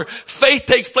 That's where faith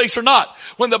takes place or not.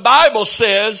 When the Bible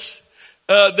says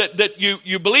that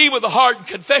you believe with the heart and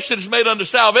confession is made unto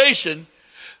salvation,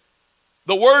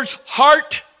 the words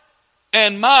heart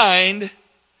and mind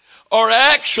are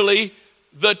actually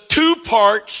the 2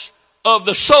 parts of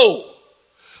the soul.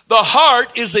 The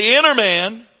heart is the inner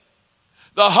man.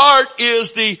 The heart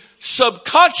is the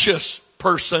subconscious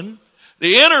person,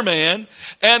 the inner man,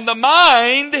 and the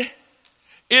mind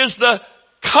is the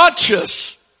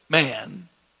conscious man.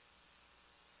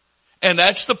 And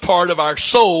that's the part of our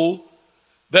soul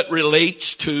that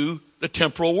relates to the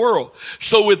temporal world.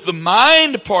 So with the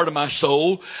mind part of my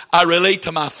soul, I relate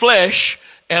to my flesh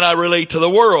and I relate to the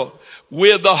world.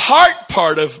 With the heart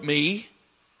part of me,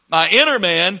 my inner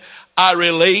man, I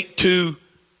relate to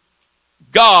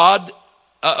God,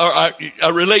 or I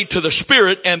relate to the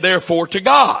Spirit and therefore to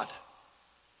God.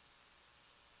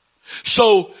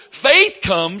 So faith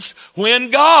comes when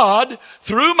God,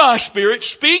 through my spirit,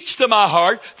 speaks to my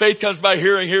heart. Faith comes by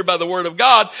hearing, hear by the word of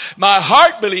God. My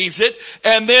heart believes it,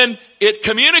 and then it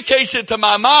communicates it to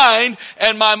my mind,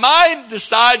 and my mind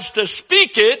decides to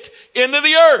speak it into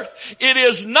the earth. It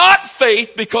is not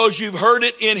faith because you've heard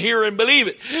it in hear and believe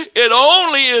it. It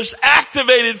only is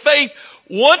activated faith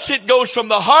once it goes from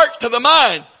the heart to the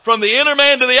mind, from the inner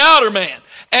man to the outer man,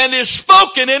 and is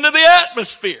spoken into the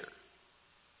atmosphere.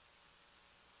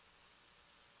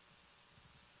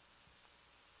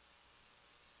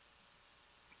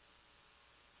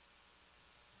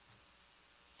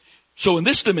 So in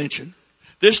this dimension,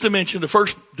 the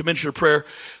first dimension of prayer,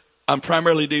 I'm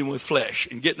primarily dealing with flesh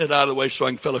and getting it out of the way so I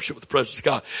can fellowship with the presence of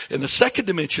God. In the second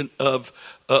dimension of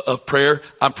prayer,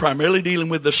 I'm primarily dealing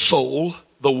with the soul,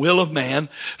 the will of man,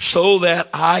 so that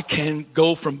I can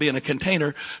go from being a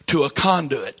container to a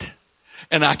conduit.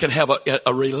 And I can have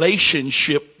a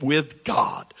relationship with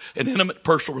God, an intimate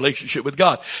personal relationship with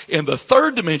God. In the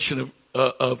third dimension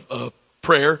of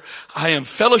prayer, I am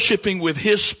fellowshipping with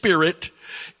His Spirit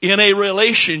in a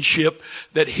relationship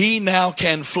that He now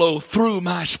can flow through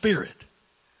my spirit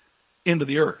into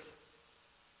the earth.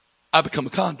 I become a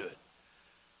conduit.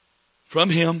 From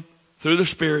Him, through the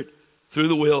Spirit, through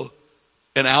the will,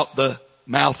 and out the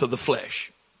mouth of the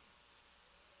flesh.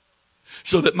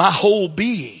 So that my whole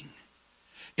being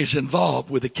is involved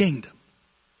with the kingdom.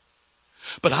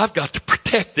 But I've got to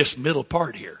protect this middle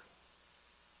part here.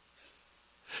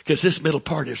 Because this middle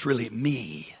part is really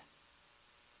me.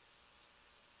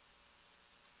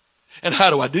 And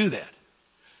how do I do that?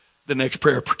 The next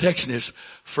prayer of protection is,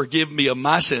 forgive me of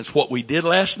my sins. What we did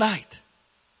last night.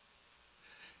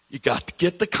 You got to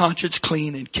get the conscience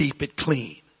clean and keep it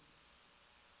clean.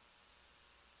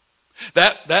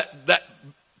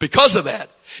 Because of that,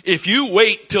 if you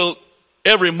wait till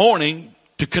every morning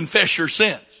to confess your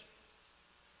sins,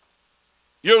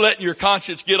 you're letting your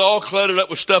conscience get all cluttered up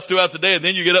with stuff throughout the day, and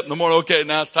then you get up in the morning, okay,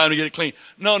 now it's time to get it clean.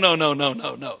 No.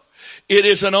 It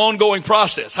is an ongoing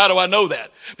process. How do I know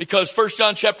that? Because 1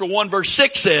 John chapter 1 verse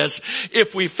 6 says,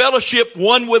 if we fellowship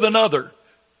one with another,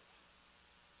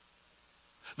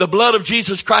 the blood of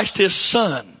Jesus Christ, His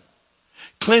Son,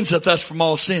 cleanseth us from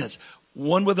all sins.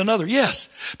 One with another, yes.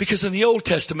 Because in the Old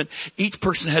Testament, each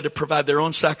person had to provide their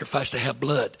own sacrifice to have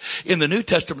blood. In the New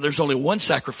Testament, there's only one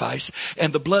sacrifice,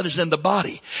 and the blood is in the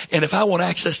body. And if I want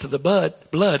access to the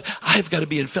blood, I've got to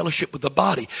be in fellowship with the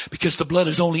body, because the blood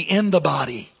is only in the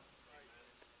body.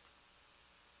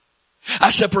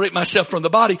 I separate myself from the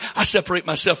body, I separate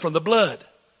myself from the blood.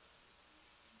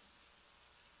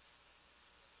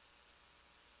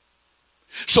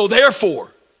 So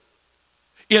therefore,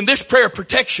 in this prayer of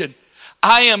protection,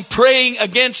 I am praying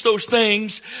against those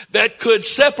things that could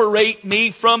separate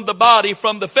me from the body,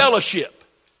 from the fellowship.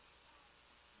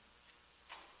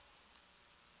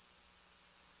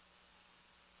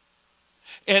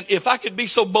 And if I could be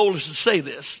so bold as to say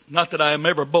this, not that I am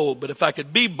ever bold, but if I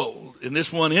could be bold in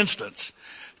this one instance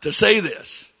to say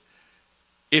this,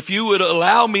 if you would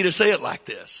allow me to say it like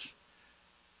this,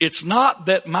 it's not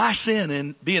that my sin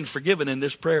and being forgiven in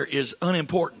this prayer is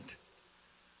unimportant.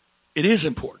 It is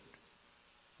important.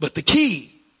 But the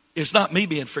key is not me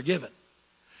being forgiven.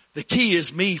 The key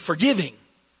is me forgiving.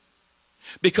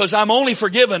 Because I'm only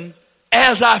forgiven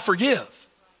as I forgive.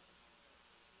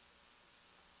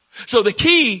 So the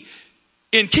key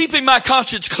in keeping my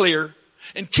conscience clear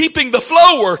and keeping the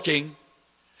flow working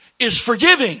is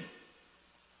forgiving.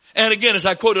 And again, as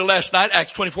I quoted last night,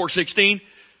 Acts 24:16,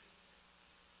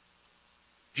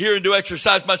 herein to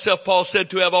exercise myself, Paul said,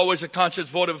 to have always a conscience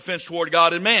void of offense toward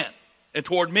God and man, and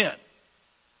toward men.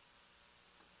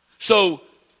 So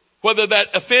whether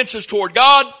that offense is toward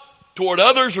God, toward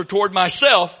others, or toward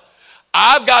myself,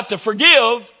 I've got to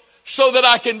forgive so that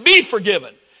I can be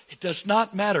forgiven. It does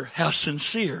not matter how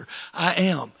sincere I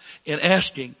am in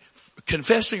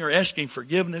confessing or asking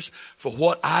forgiveness for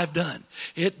what I've done.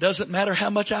 It doesn't matter how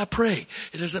much I pray.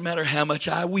 It doesn't matter how much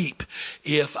I weep.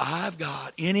 If I've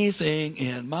got anything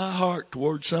in my heart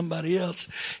towards somebody else,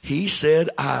 he said,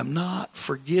 I'm not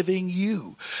forgiving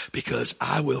you because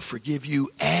I will forgive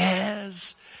you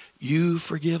as you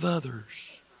forgive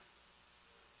others.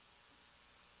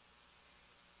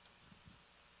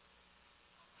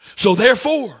 So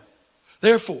therefore,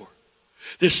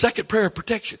 this second prayer of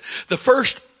protection, the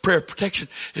first prayer of protection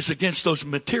is against those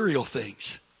material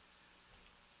things.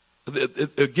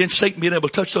 Against Satan being able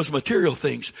to touch those material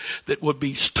things that would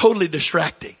be totally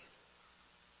distracting.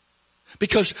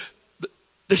 Because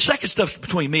the second stuff's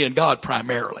between me and God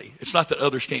primarily. It's not that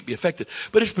others can't be affected,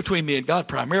 but it's between me and God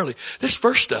primarily. This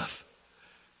first stuff,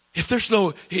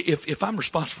 if I'm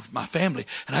responsible for my family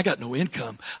and I got no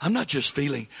income, I'm not just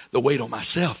feeling the weight on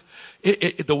myself.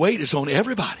 The weight is on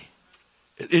everybody.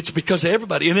 It's because of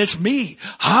everybody, and it's me.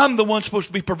 I'm the one supposed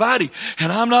to be providing,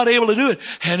 and I'm not able to do it.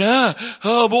 And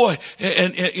oh boy,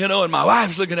 and and my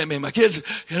wife's looking at me, and my kids,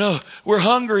 we're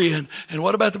hungry, and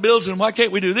what about the bills, and why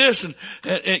can't we do this? And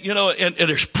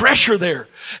there's pressure there,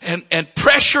 and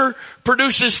pressure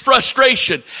produces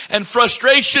frustration, and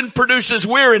frustration produces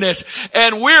weariness,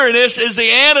 and weariness is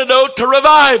the antidote to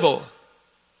revival.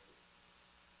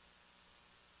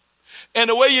 And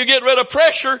the way you get rid of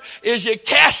pressure is you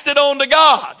cast it on to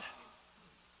God.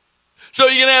 So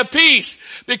you can have peace.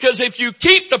 Because if you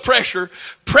keep the pressure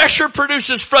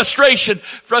produces frustration.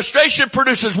 Frustration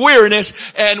produces weariness.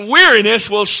 And weariness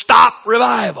will stop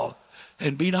revival.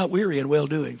 And be not weary in well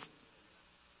doing.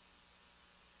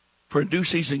 For in due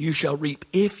season you shall reap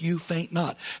if you faint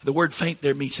not. The word faint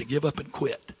there means to give up and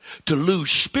quit. To lose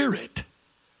spirit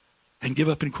and give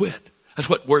up and quit. That's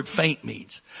what word faint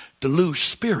means. To lose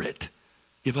spirit.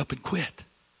 Give up and quit.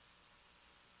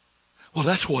 Well,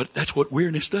 that's what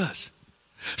weariness does.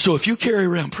 So if you carry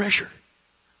around pressure,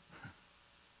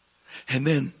 and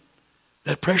then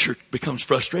that pressure becomes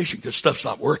frustration because stuff's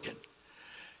not working,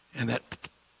 and that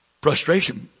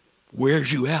frustration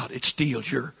wears you out. It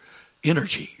steals your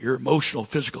energy, your emotional,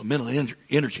 physical, mental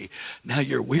energy. Now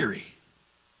you're weary.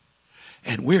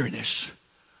 And weariness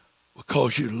will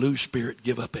cause you to lose spirit,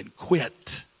 give up, and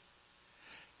quit.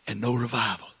 And no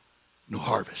revival. No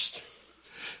harvest.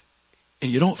 And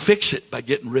you don't fix it by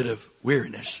getting rid of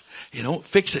weariness. You don't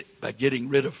fix it by getting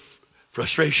rid of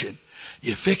frustration.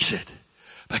 You fix it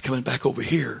by coming back over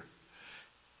here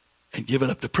and giving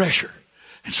up the pressure.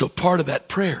 And so part of that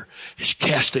prayer is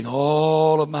casting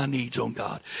all of my needs on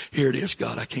God. Here it is,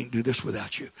 God, I can't do this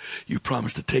without you. You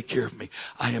promised to take care of me.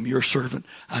 I am your servant.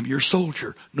 I'm your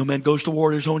soldier. No man goes to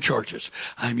war at his own charges.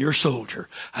 I'm your soldier.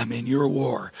 I'm in your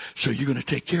war. So you're going to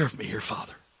take care of me here,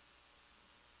 Father.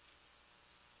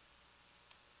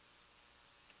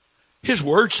 His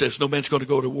word says no man's going to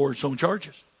go to war at his own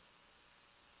charges.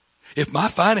 If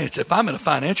I'm in a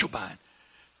financial bind,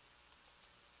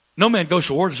 no man goes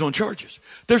to war at his own charges.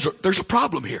 There's a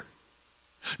problem here.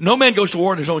 No man goes to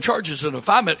war at his own charges, and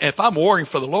if I'm warring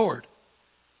for the Lord,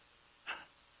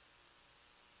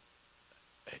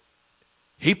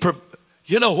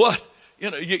 you know what?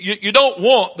 You don't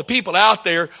want the people out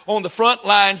there on the front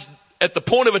lines at the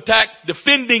point of attack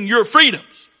defending your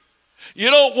freedoms. You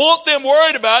don't want them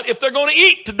worried about if they're going to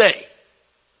eat today.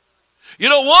 You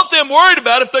don't want them worried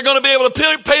about if they're going to be able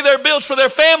to pay their bills for their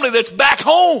family that's back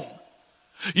home.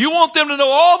 You want them to know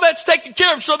all that's taken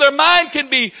care of so their mind can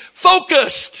be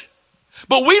focused.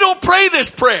 But we don't pray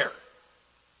this prayer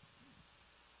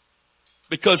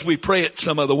because we pray it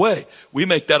some other way. We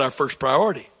make that our first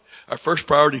priority. Our first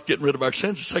priority is getting rid of our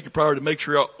sins. The second priority is to make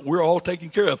sure we're all taken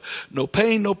care of. No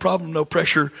pain, no problem, no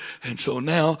pressure. And so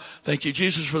now, thank you,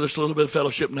 Jesus, for this little bit of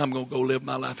fellowship. Now I'm going to go live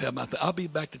my life, have my thing. I'll be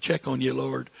back to check on you,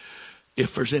 Lord,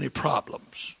 if there's any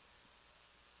problems.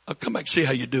 I'll come back and see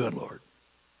how you're doing, Lord.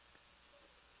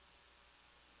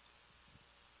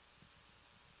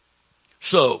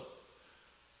 So,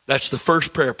 that's the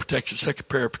first prayer of protection. Second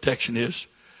prayer of protection is,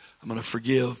 I'm going to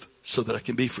forgive so that I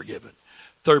can be forgiven.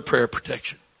 Third prayer of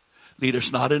protection. Lead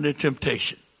us not into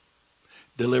temptation.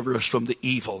 Deliver us from the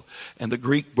evil. And the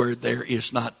Greek word there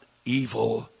is not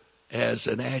evil as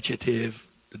an adjective,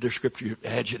 a descriptive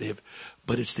adjective,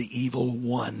 but it's the evil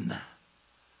one.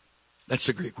 That's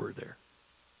the Greek word there.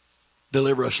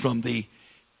 Deliver us from the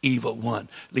evil one.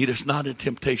 Lead us not into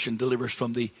temptation. Deliver us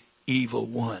from the evil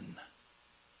one.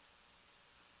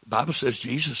 The Bible says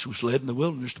Jesus was led in the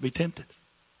wilderness to be tempted.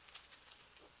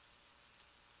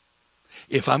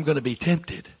 If I'm going to be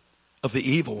tempted of the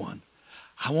evil one,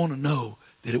 I want to know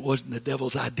that it wasn't the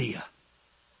devil's idea.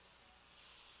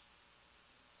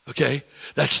 Okay?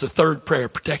 That's the third prayer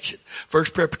of protection.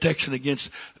 First prayer of protection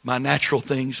against my natural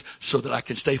things so that I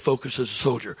can stay focused as a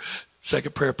soldier.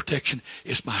 Second prayer of protection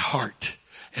is my heart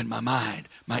and my mind,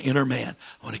 my inner man.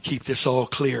 I want to keep this all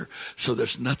clear so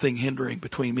there's nothing hindering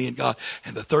between me and God.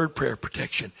 And the third prayer of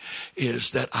protection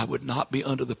is that I would not be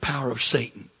under the power of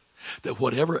Satan. That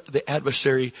whatever the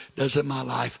adversary does in my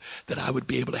life, that I would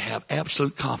be able to have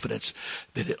absolute confidence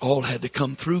that it all had to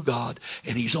come through God,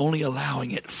 and He's only allowing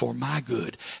it for my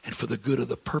good and for the good of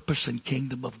the purpose and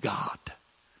kingdom of God.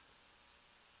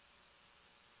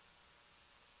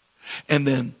 And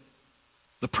then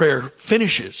the prayer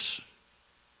finishes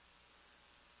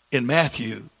in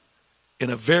Matthew in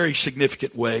a very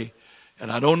significant way.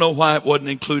 And I don't know why it wasn't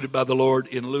included by the Lord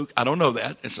in Luke. I don't know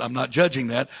that. I'm not judging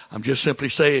that. I'm just simply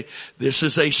saying this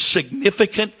is a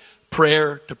significant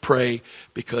prayer to pray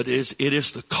because it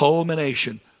is the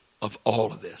culmination of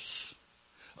all of this.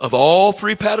 Of all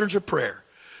three patterns of prayer.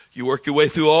 You work your way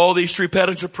through all these three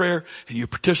patterns of prayer and you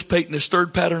participate in this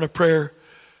third pattern of prayer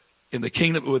in the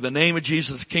kingdom, with the name of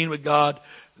Jesus, the kingdom of God,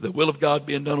 the will of God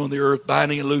being done on the earth,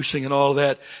 binding and loosing and all of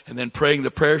that, and then praying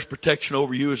the prayers of protection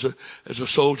over you as a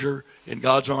soldier in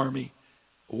God's army,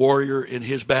 a warrior in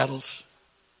His battles.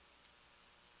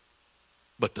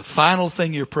 But the final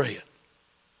thing you're praying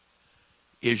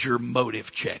is your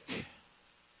motive check.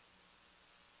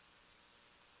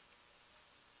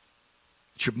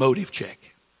 It's your motive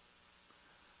check.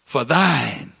 For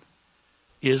thine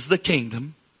is the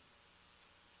kingdom,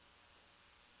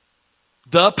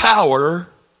 the power,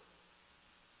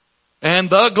 and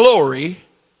the glory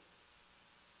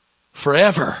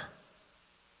forever.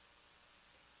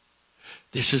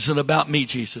 This isn't about me,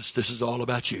 Jesus. This is all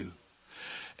about you.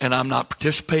 And I'm not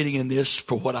participating in this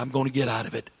for what I'm going to get out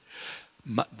of it.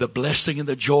 The blessing and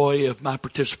the joy of my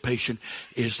participation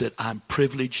is that I'm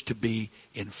privileged to be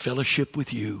in fellowship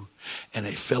with you and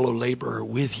a fellow laborer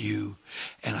with you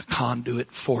and a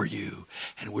conduit for you.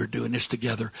 And we're doing this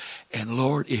together. And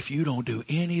Lord, if you don't do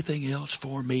anything else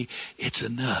for me, it's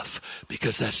enough,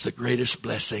 because that's the greatest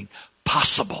blessing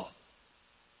possible.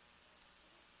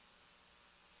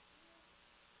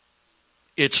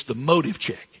 It's the motive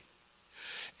check.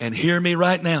 And hear me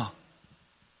right now.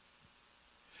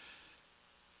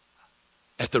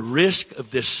 At the risk of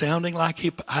this sounding like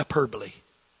hyperbole,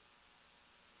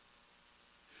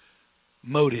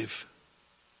 motive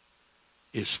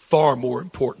is far more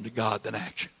important to God than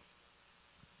action.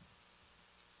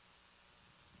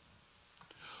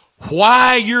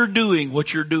 Why you're doing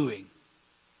what you're doing,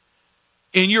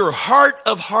 in your heart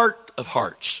of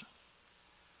hearts,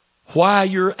 why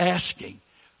you're asking,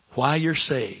 why you're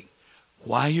saying,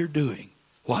 why you're doing,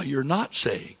 why you're not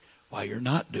saying, why you're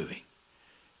not doing,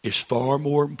 is far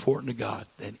more important to God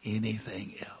than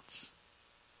anything else.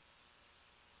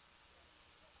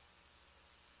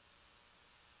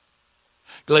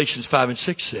 Galatians 5 and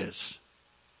 6 says,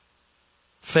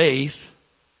 faith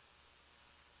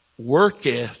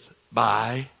worketh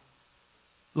by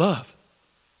love.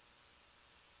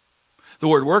 The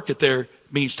word worketh there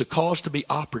means to cause to be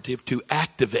operative, to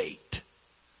activate.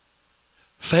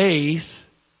 Faith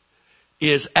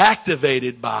is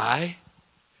activated by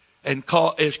and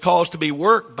is caused to be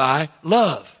worked by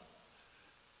love.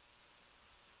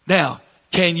 Now,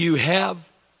 can you have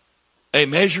a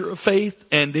measure of faith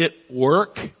and it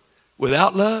work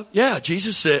without love? Yeah,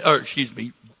 Jesus said,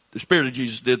 the Spirit of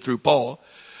Jesus did through Paul,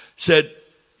 said,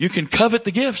 you can covet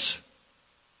the gifts.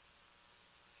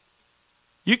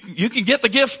 You can get the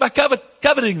gifts by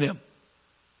coveting them.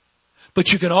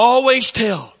 But you can always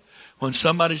tell when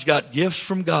somebody's got gifts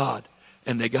from God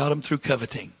and they got them through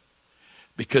coveting,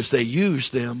 because they use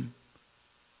them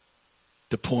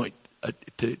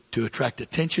to attract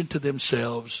attention to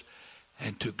themselves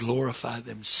and to glorify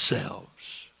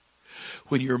themselves.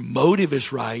 When your motive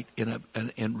is right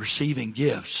in receiving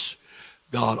gifts,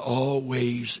 God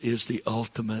always is the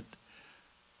ultimate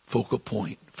focal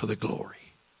point for the glory.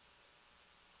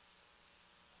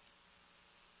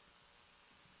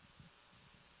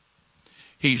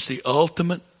 He's the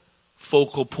ultimate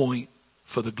focal point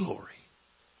for the glory.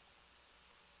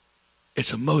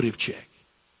 It's a motive check.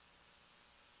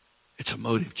 It's a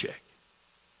motive check.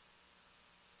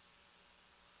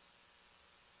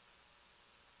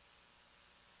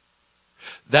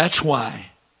 That's why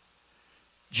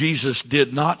Jesus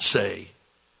did not say,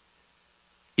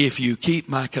 if you keep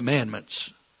my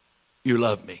commandments, you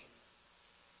love me.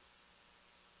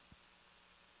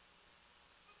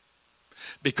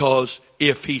 Because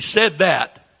if he said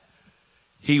that,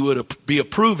 he would be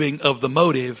approving of the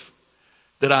motive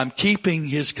that I'm keeping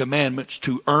his commandments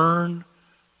to earn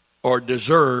or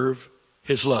deserve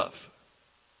his love.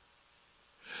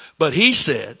 But he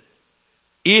said,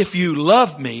 if you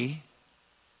love me,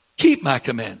 keep my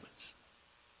commandments.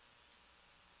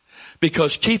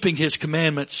 Because keeping his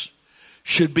commandments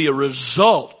should be a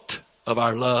result of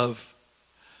our love,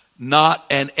 not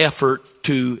an effort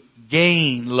to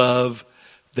gain love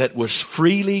that was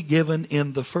freely given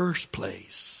in the first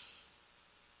place.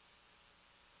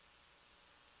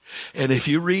 And if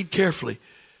you read carefully,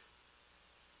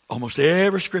 almost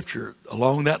every scripture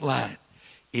along that line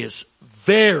is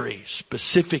very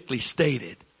specifically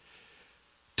stated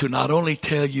to not only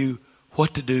tell you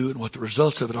what to do and what the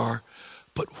results of it are,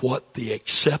 but what the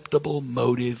acceptable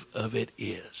motive of it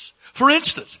is. For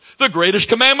instance, the greatest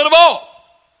commandment of all.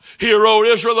 Hear, O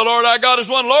Israel, the Lord our God is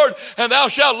one Lord, and thou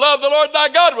shalt love the Lord thy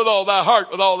God with all thy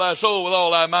heart, with all thy soul, with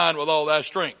all thy mind, with all thy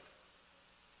strength.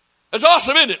 That's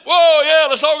awesome, isn't it? Whoa, yeah,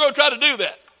 let's all go try to do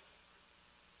that.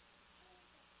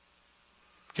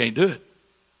 Can't do it.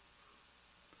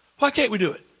 Why can't we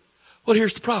do it? Well,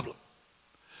 here's the problem.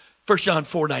 1 John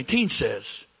 4:19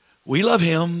 says, we love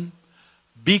him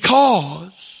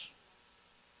because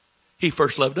he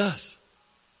first loved us.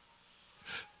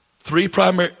 Three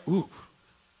primary...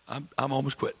 I'm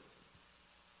almost quit.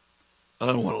 I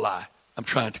don't want to lie. I'm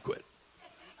trying to quit.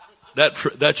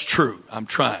 That's true. I'm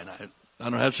trying. I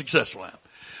don't know how successful I am.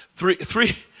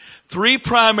 Three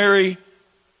primary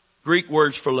Greek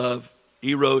words for love: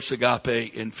 eros,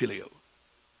 agape, and phileo.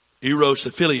 Eros,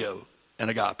 phileo, and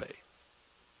agape.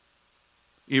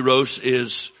 Eros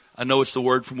is, I know it's the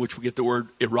word from which we get the word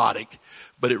erotic,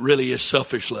 but it really is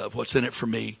selfish love. What's in it for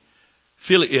me?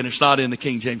 Phileo, and it's not in the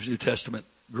King James New Testament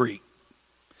Greek.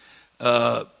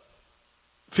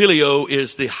 Phileo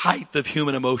is the height of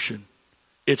human emotion.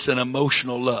 It's an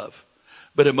emotional love.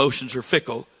 But emotions are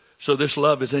fickle, so this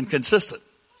love is inconsistent.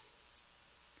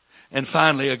 And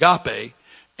finally, agape,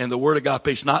 and the word agape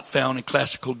is not found in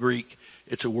classical Greek.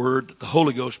 It's a word that the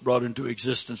Holy Ghost brought into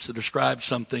existence to describe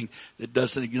something that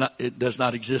does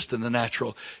not exist in the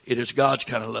natural. It is God's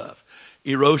kind of love.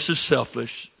 Eros is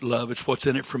selfish love. It's what's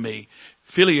in it for me.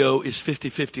 Phileo is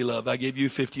 50-50 love. I give you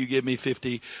 50, you give me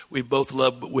 50. We both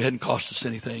love, but we hadn't cost us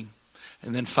anything.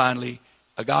 And then finally,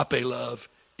 agape love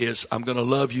is I'm going to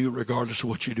love you regardless of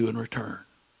what you do in return.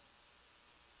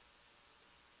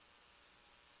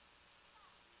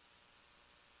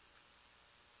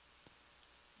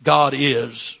 God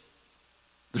is,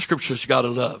 the scripture says God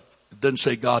is love. It doesn't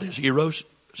say God is eros.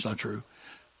 That's not true.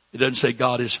 It doesn't say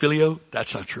God is phileo.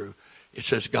 That's not true. It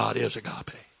says God is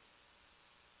agape.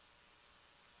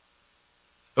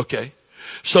 Okay.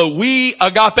 So we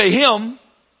agape him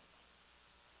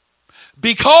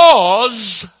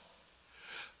because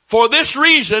for this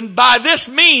reason, by this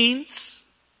means,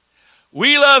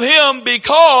 we love him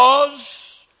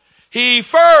because we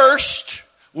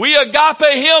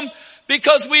agape him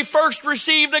because we first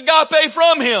received agape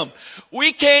from him.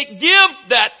 We can't give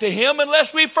that to him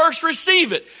unless we first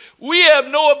receive it. We have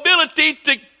no ability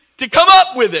to come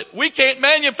up with it. We can't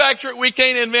manufacture it. We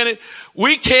can't invent it.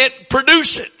 We can't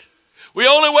produce it. The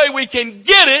only way we can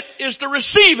get it is to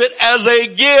receive it as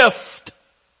a gift.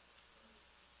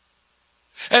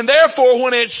 And therefore,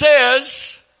 when it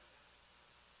says,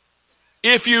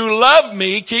 if you love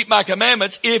me, keep my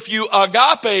commandments, if you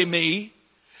agape me,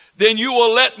 then you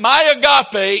will let my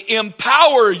agape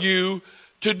empower you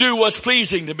to do what's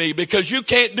pleasing to me, because you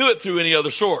can't do it through any other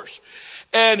source.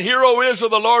 And hear, O Israel,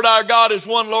 the Lord our God is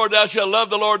one Lord. Thou shalt love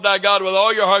the Lord thy God with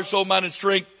all your heart, soul, mind, and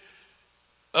strength.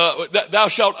 Thou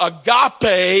shalt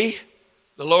agape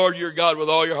the Lord your God with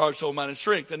all your heart, soul, mind, and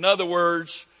strength. In other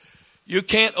words, you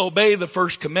can't obey the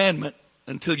first commandment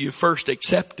until you first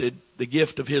accepted the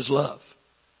gift of his love,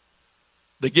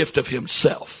 the gift of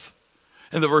himself.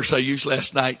 And the verse I used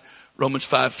last night, Romans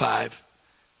 5:5,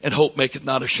 and hope maketh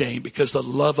not ashamed, because the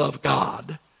love of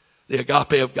God, the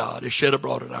agape of God, is shed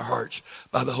abroad in our hearts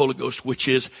by the Holy Ghost, which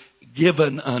is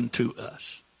given unto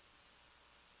us.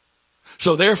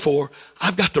 So therefore,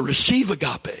 I've got to receive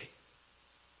agape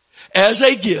as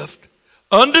a gift,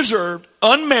 undeserved,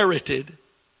 unmerited.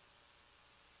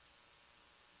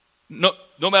 No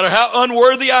matter how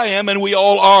unworthy I am, and we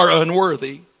all are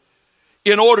unworthy,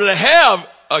 in order to have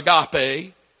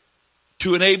agape,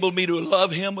 to enable me to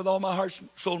love him with all my heart,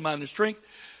 soul, mind, and strength,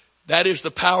 that is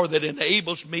the power that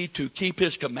enables me to keep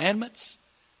his commandments,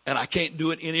 and I can't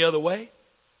do it any other way.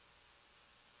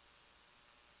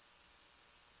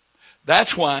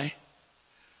 That's why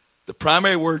the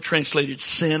primary word translated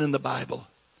sin in the Bible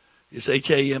is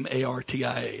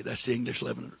Hamartia. That's the English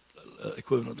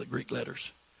equivalent of the Greek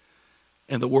letters.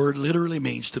 And the word literally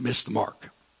means to miss the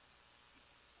mark.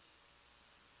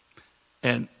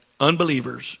 And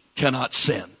unbelievers cannot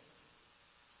sin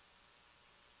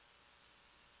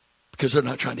because they're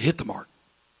not trying to hit the mark.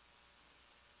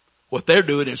 What they're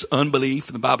doing is unbelief,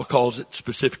 and the Bible calls it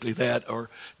specifically that, or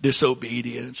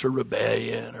disobedience, or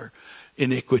rebellion, or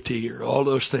iniquity, or all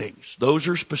those things. Those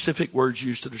are specific words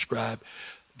used to describe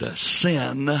the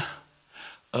sin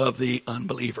of the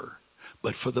unbeliever.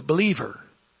 But for the believer,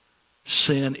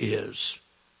 sin is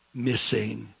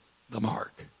missing the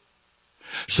mark.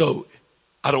 So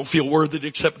I don't feel worthy to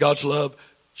accept God's love,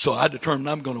 so I determine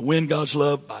I'm going to win God's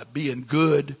love by being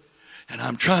good. And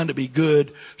I'm trying to be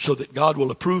good so that God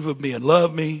will approve of me and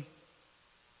love me.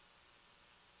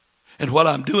 And while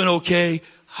I'm doing okay,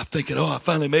 I'm thinking, I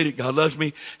finally made it. God loves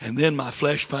me. And then my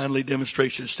flesh finally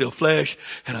demonstrates it's still flesh.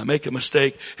 And I make a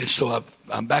mistake. And so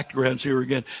I'm back to ground zero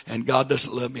again. And God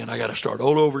doesn't love me. And I got to start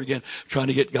all over again, trying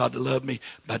to get God to love me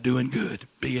by doing good,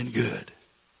 being good.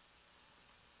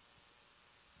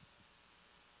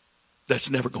 That's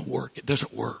never going to work. It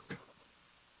doesn't work.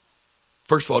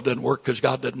 First of all, it doesn't work because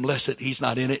God doesn't bless it. He's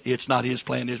not in it. It's not his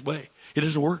plan, his way. It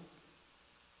doesn't work.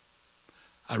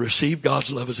 I receive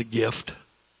God's love as a gift,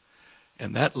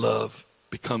 and that love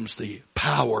becomes the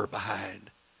power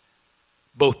behind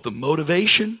both the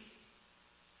motivation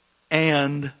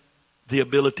and the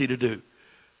ability to do.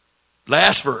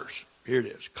 Last verse. Here it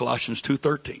is. Colossians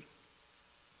 2:13.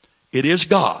 It is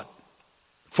God,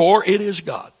 for it is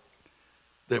God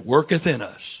that worketh in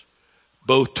us,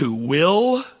 both to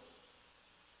will.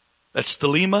 That's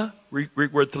thelema,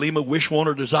 Greek word thelema, wish, want,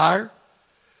 or desire.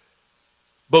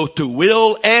 Both to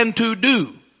will and to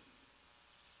do.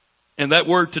 And that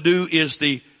word to do is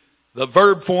the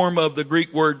verb form of the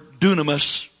Greek word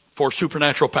dunamis for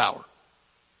supernatural power.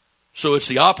 So it's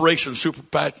the operation of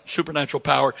supernatural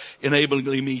power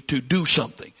enabling me to do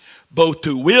something. Both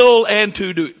to will and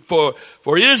to do. For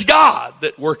it is God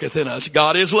that worketh in us.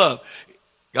 God is love.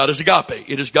 God is agape.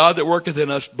 It is God that worketh in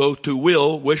us both to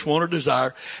will, wish, want, or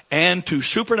desire, and to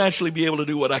supernaturally be able to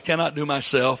do what I cannot do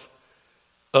myself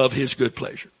of his good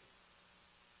pleasure.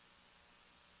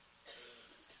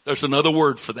 There's another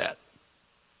word for that.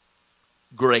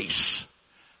 Grace.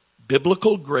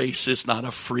 Biblical grace is not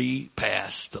a free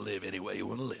pass to live any way you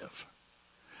want to live.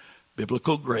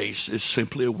 Biblical grace is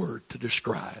simply a word to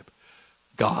describe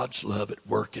God's love at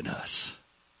work in us,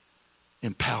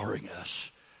 empowering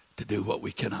us to do what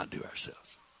we cannot do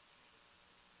ourselves.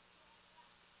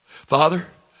 Father,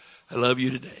 I love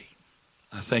you today.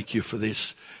 I thank you for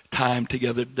this time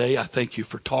together today. I thank you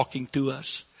for talking to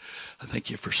us. I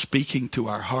thank you for speaking to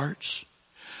our hearts.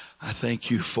 I thank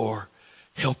you for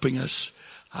helping us.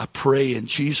 I pray in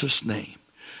Jesus' name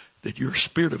that your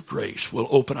Spirit of grace will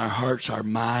open our hearts, our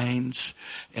minds,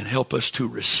 and help us to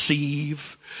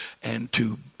receive and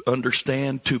to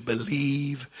understand, to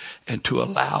believe, and to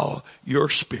allow your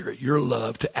Spirit, your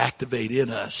love, to activate in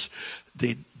us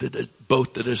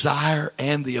both the desire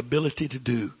and the ability to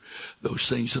do those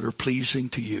things that are pleasing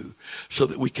to you, so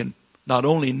that we can not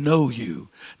only know you,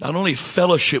 not only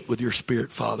fellowship with your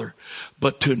Spirit, Father,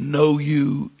 but to know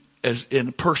you as in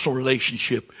a personal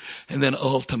relationship, and then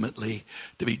ultimately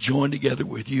to be joined together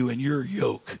with you and your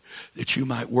yoke, that you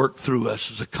might work through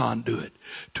us as a conduit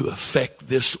to affect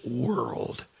this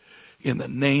world. In the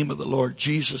name of the Lord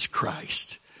Jesus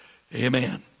Christ.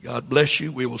 Amen. God bless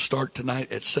you. We will start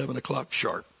tonight at 7:00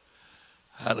 sharp.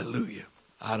 Hallelujah.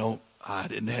 I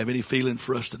didn't have any feeling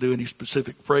for us to do any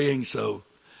specific praying, so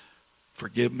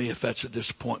forgive me if that's a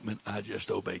disappointment. I just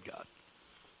obeyed God.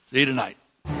 See you tonight.